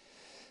warning.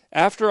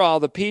 After all,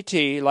 the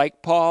PT,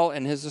 like Paul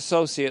and his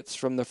associates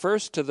from the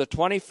 1st to the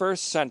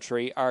 21st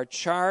century, are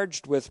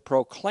charged with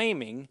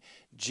proclaiming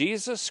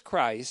Jesus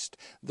Christ,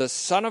 the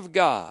Son of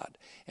God,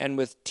 and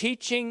with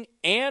teaching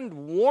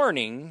and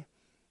warning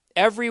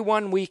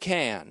everyone we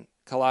can.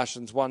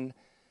 Colossians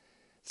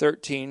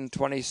 1:13,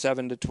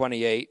 27 to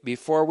 28.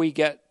 Before we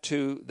get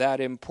to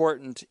that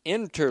important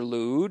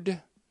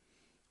interlude,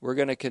 we're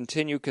going to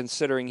continue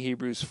considering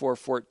Hebrews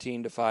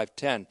 4:14 to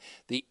 5:10.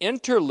 The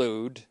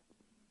interlude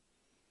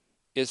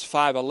is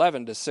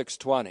 5:11 to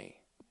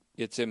 6:20.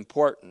 It's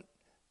important.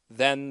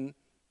 Then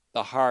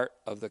the heart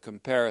of the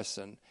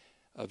comparison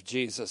of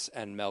Jesus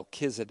and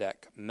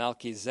Melchizedek,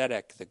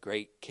 the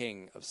great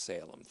king of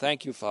Salem.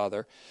 Thank you,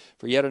 Father,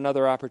 for yet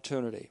another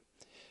opportunity.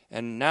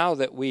 And now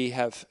that we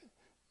have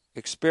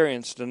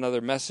experienced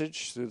another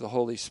message through the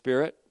Holy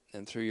Spirit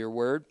and through your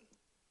word,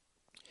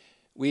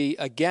 we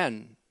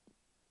again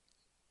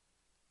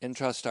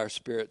entrust our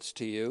spirits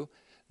to you,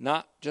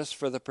 not just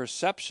for the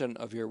perception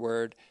of your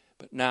word,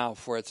 but now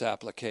for its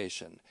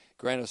application.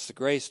 Grant us the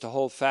grace to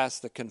hold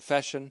fast the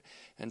confession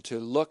and to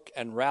look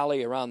and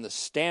rally around the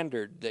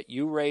standard that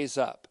you raise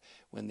up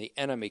when the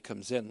enemy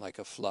comes in like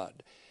a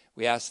flood.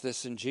 We ask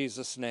this in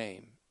Jesus'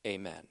 name.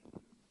 Amen.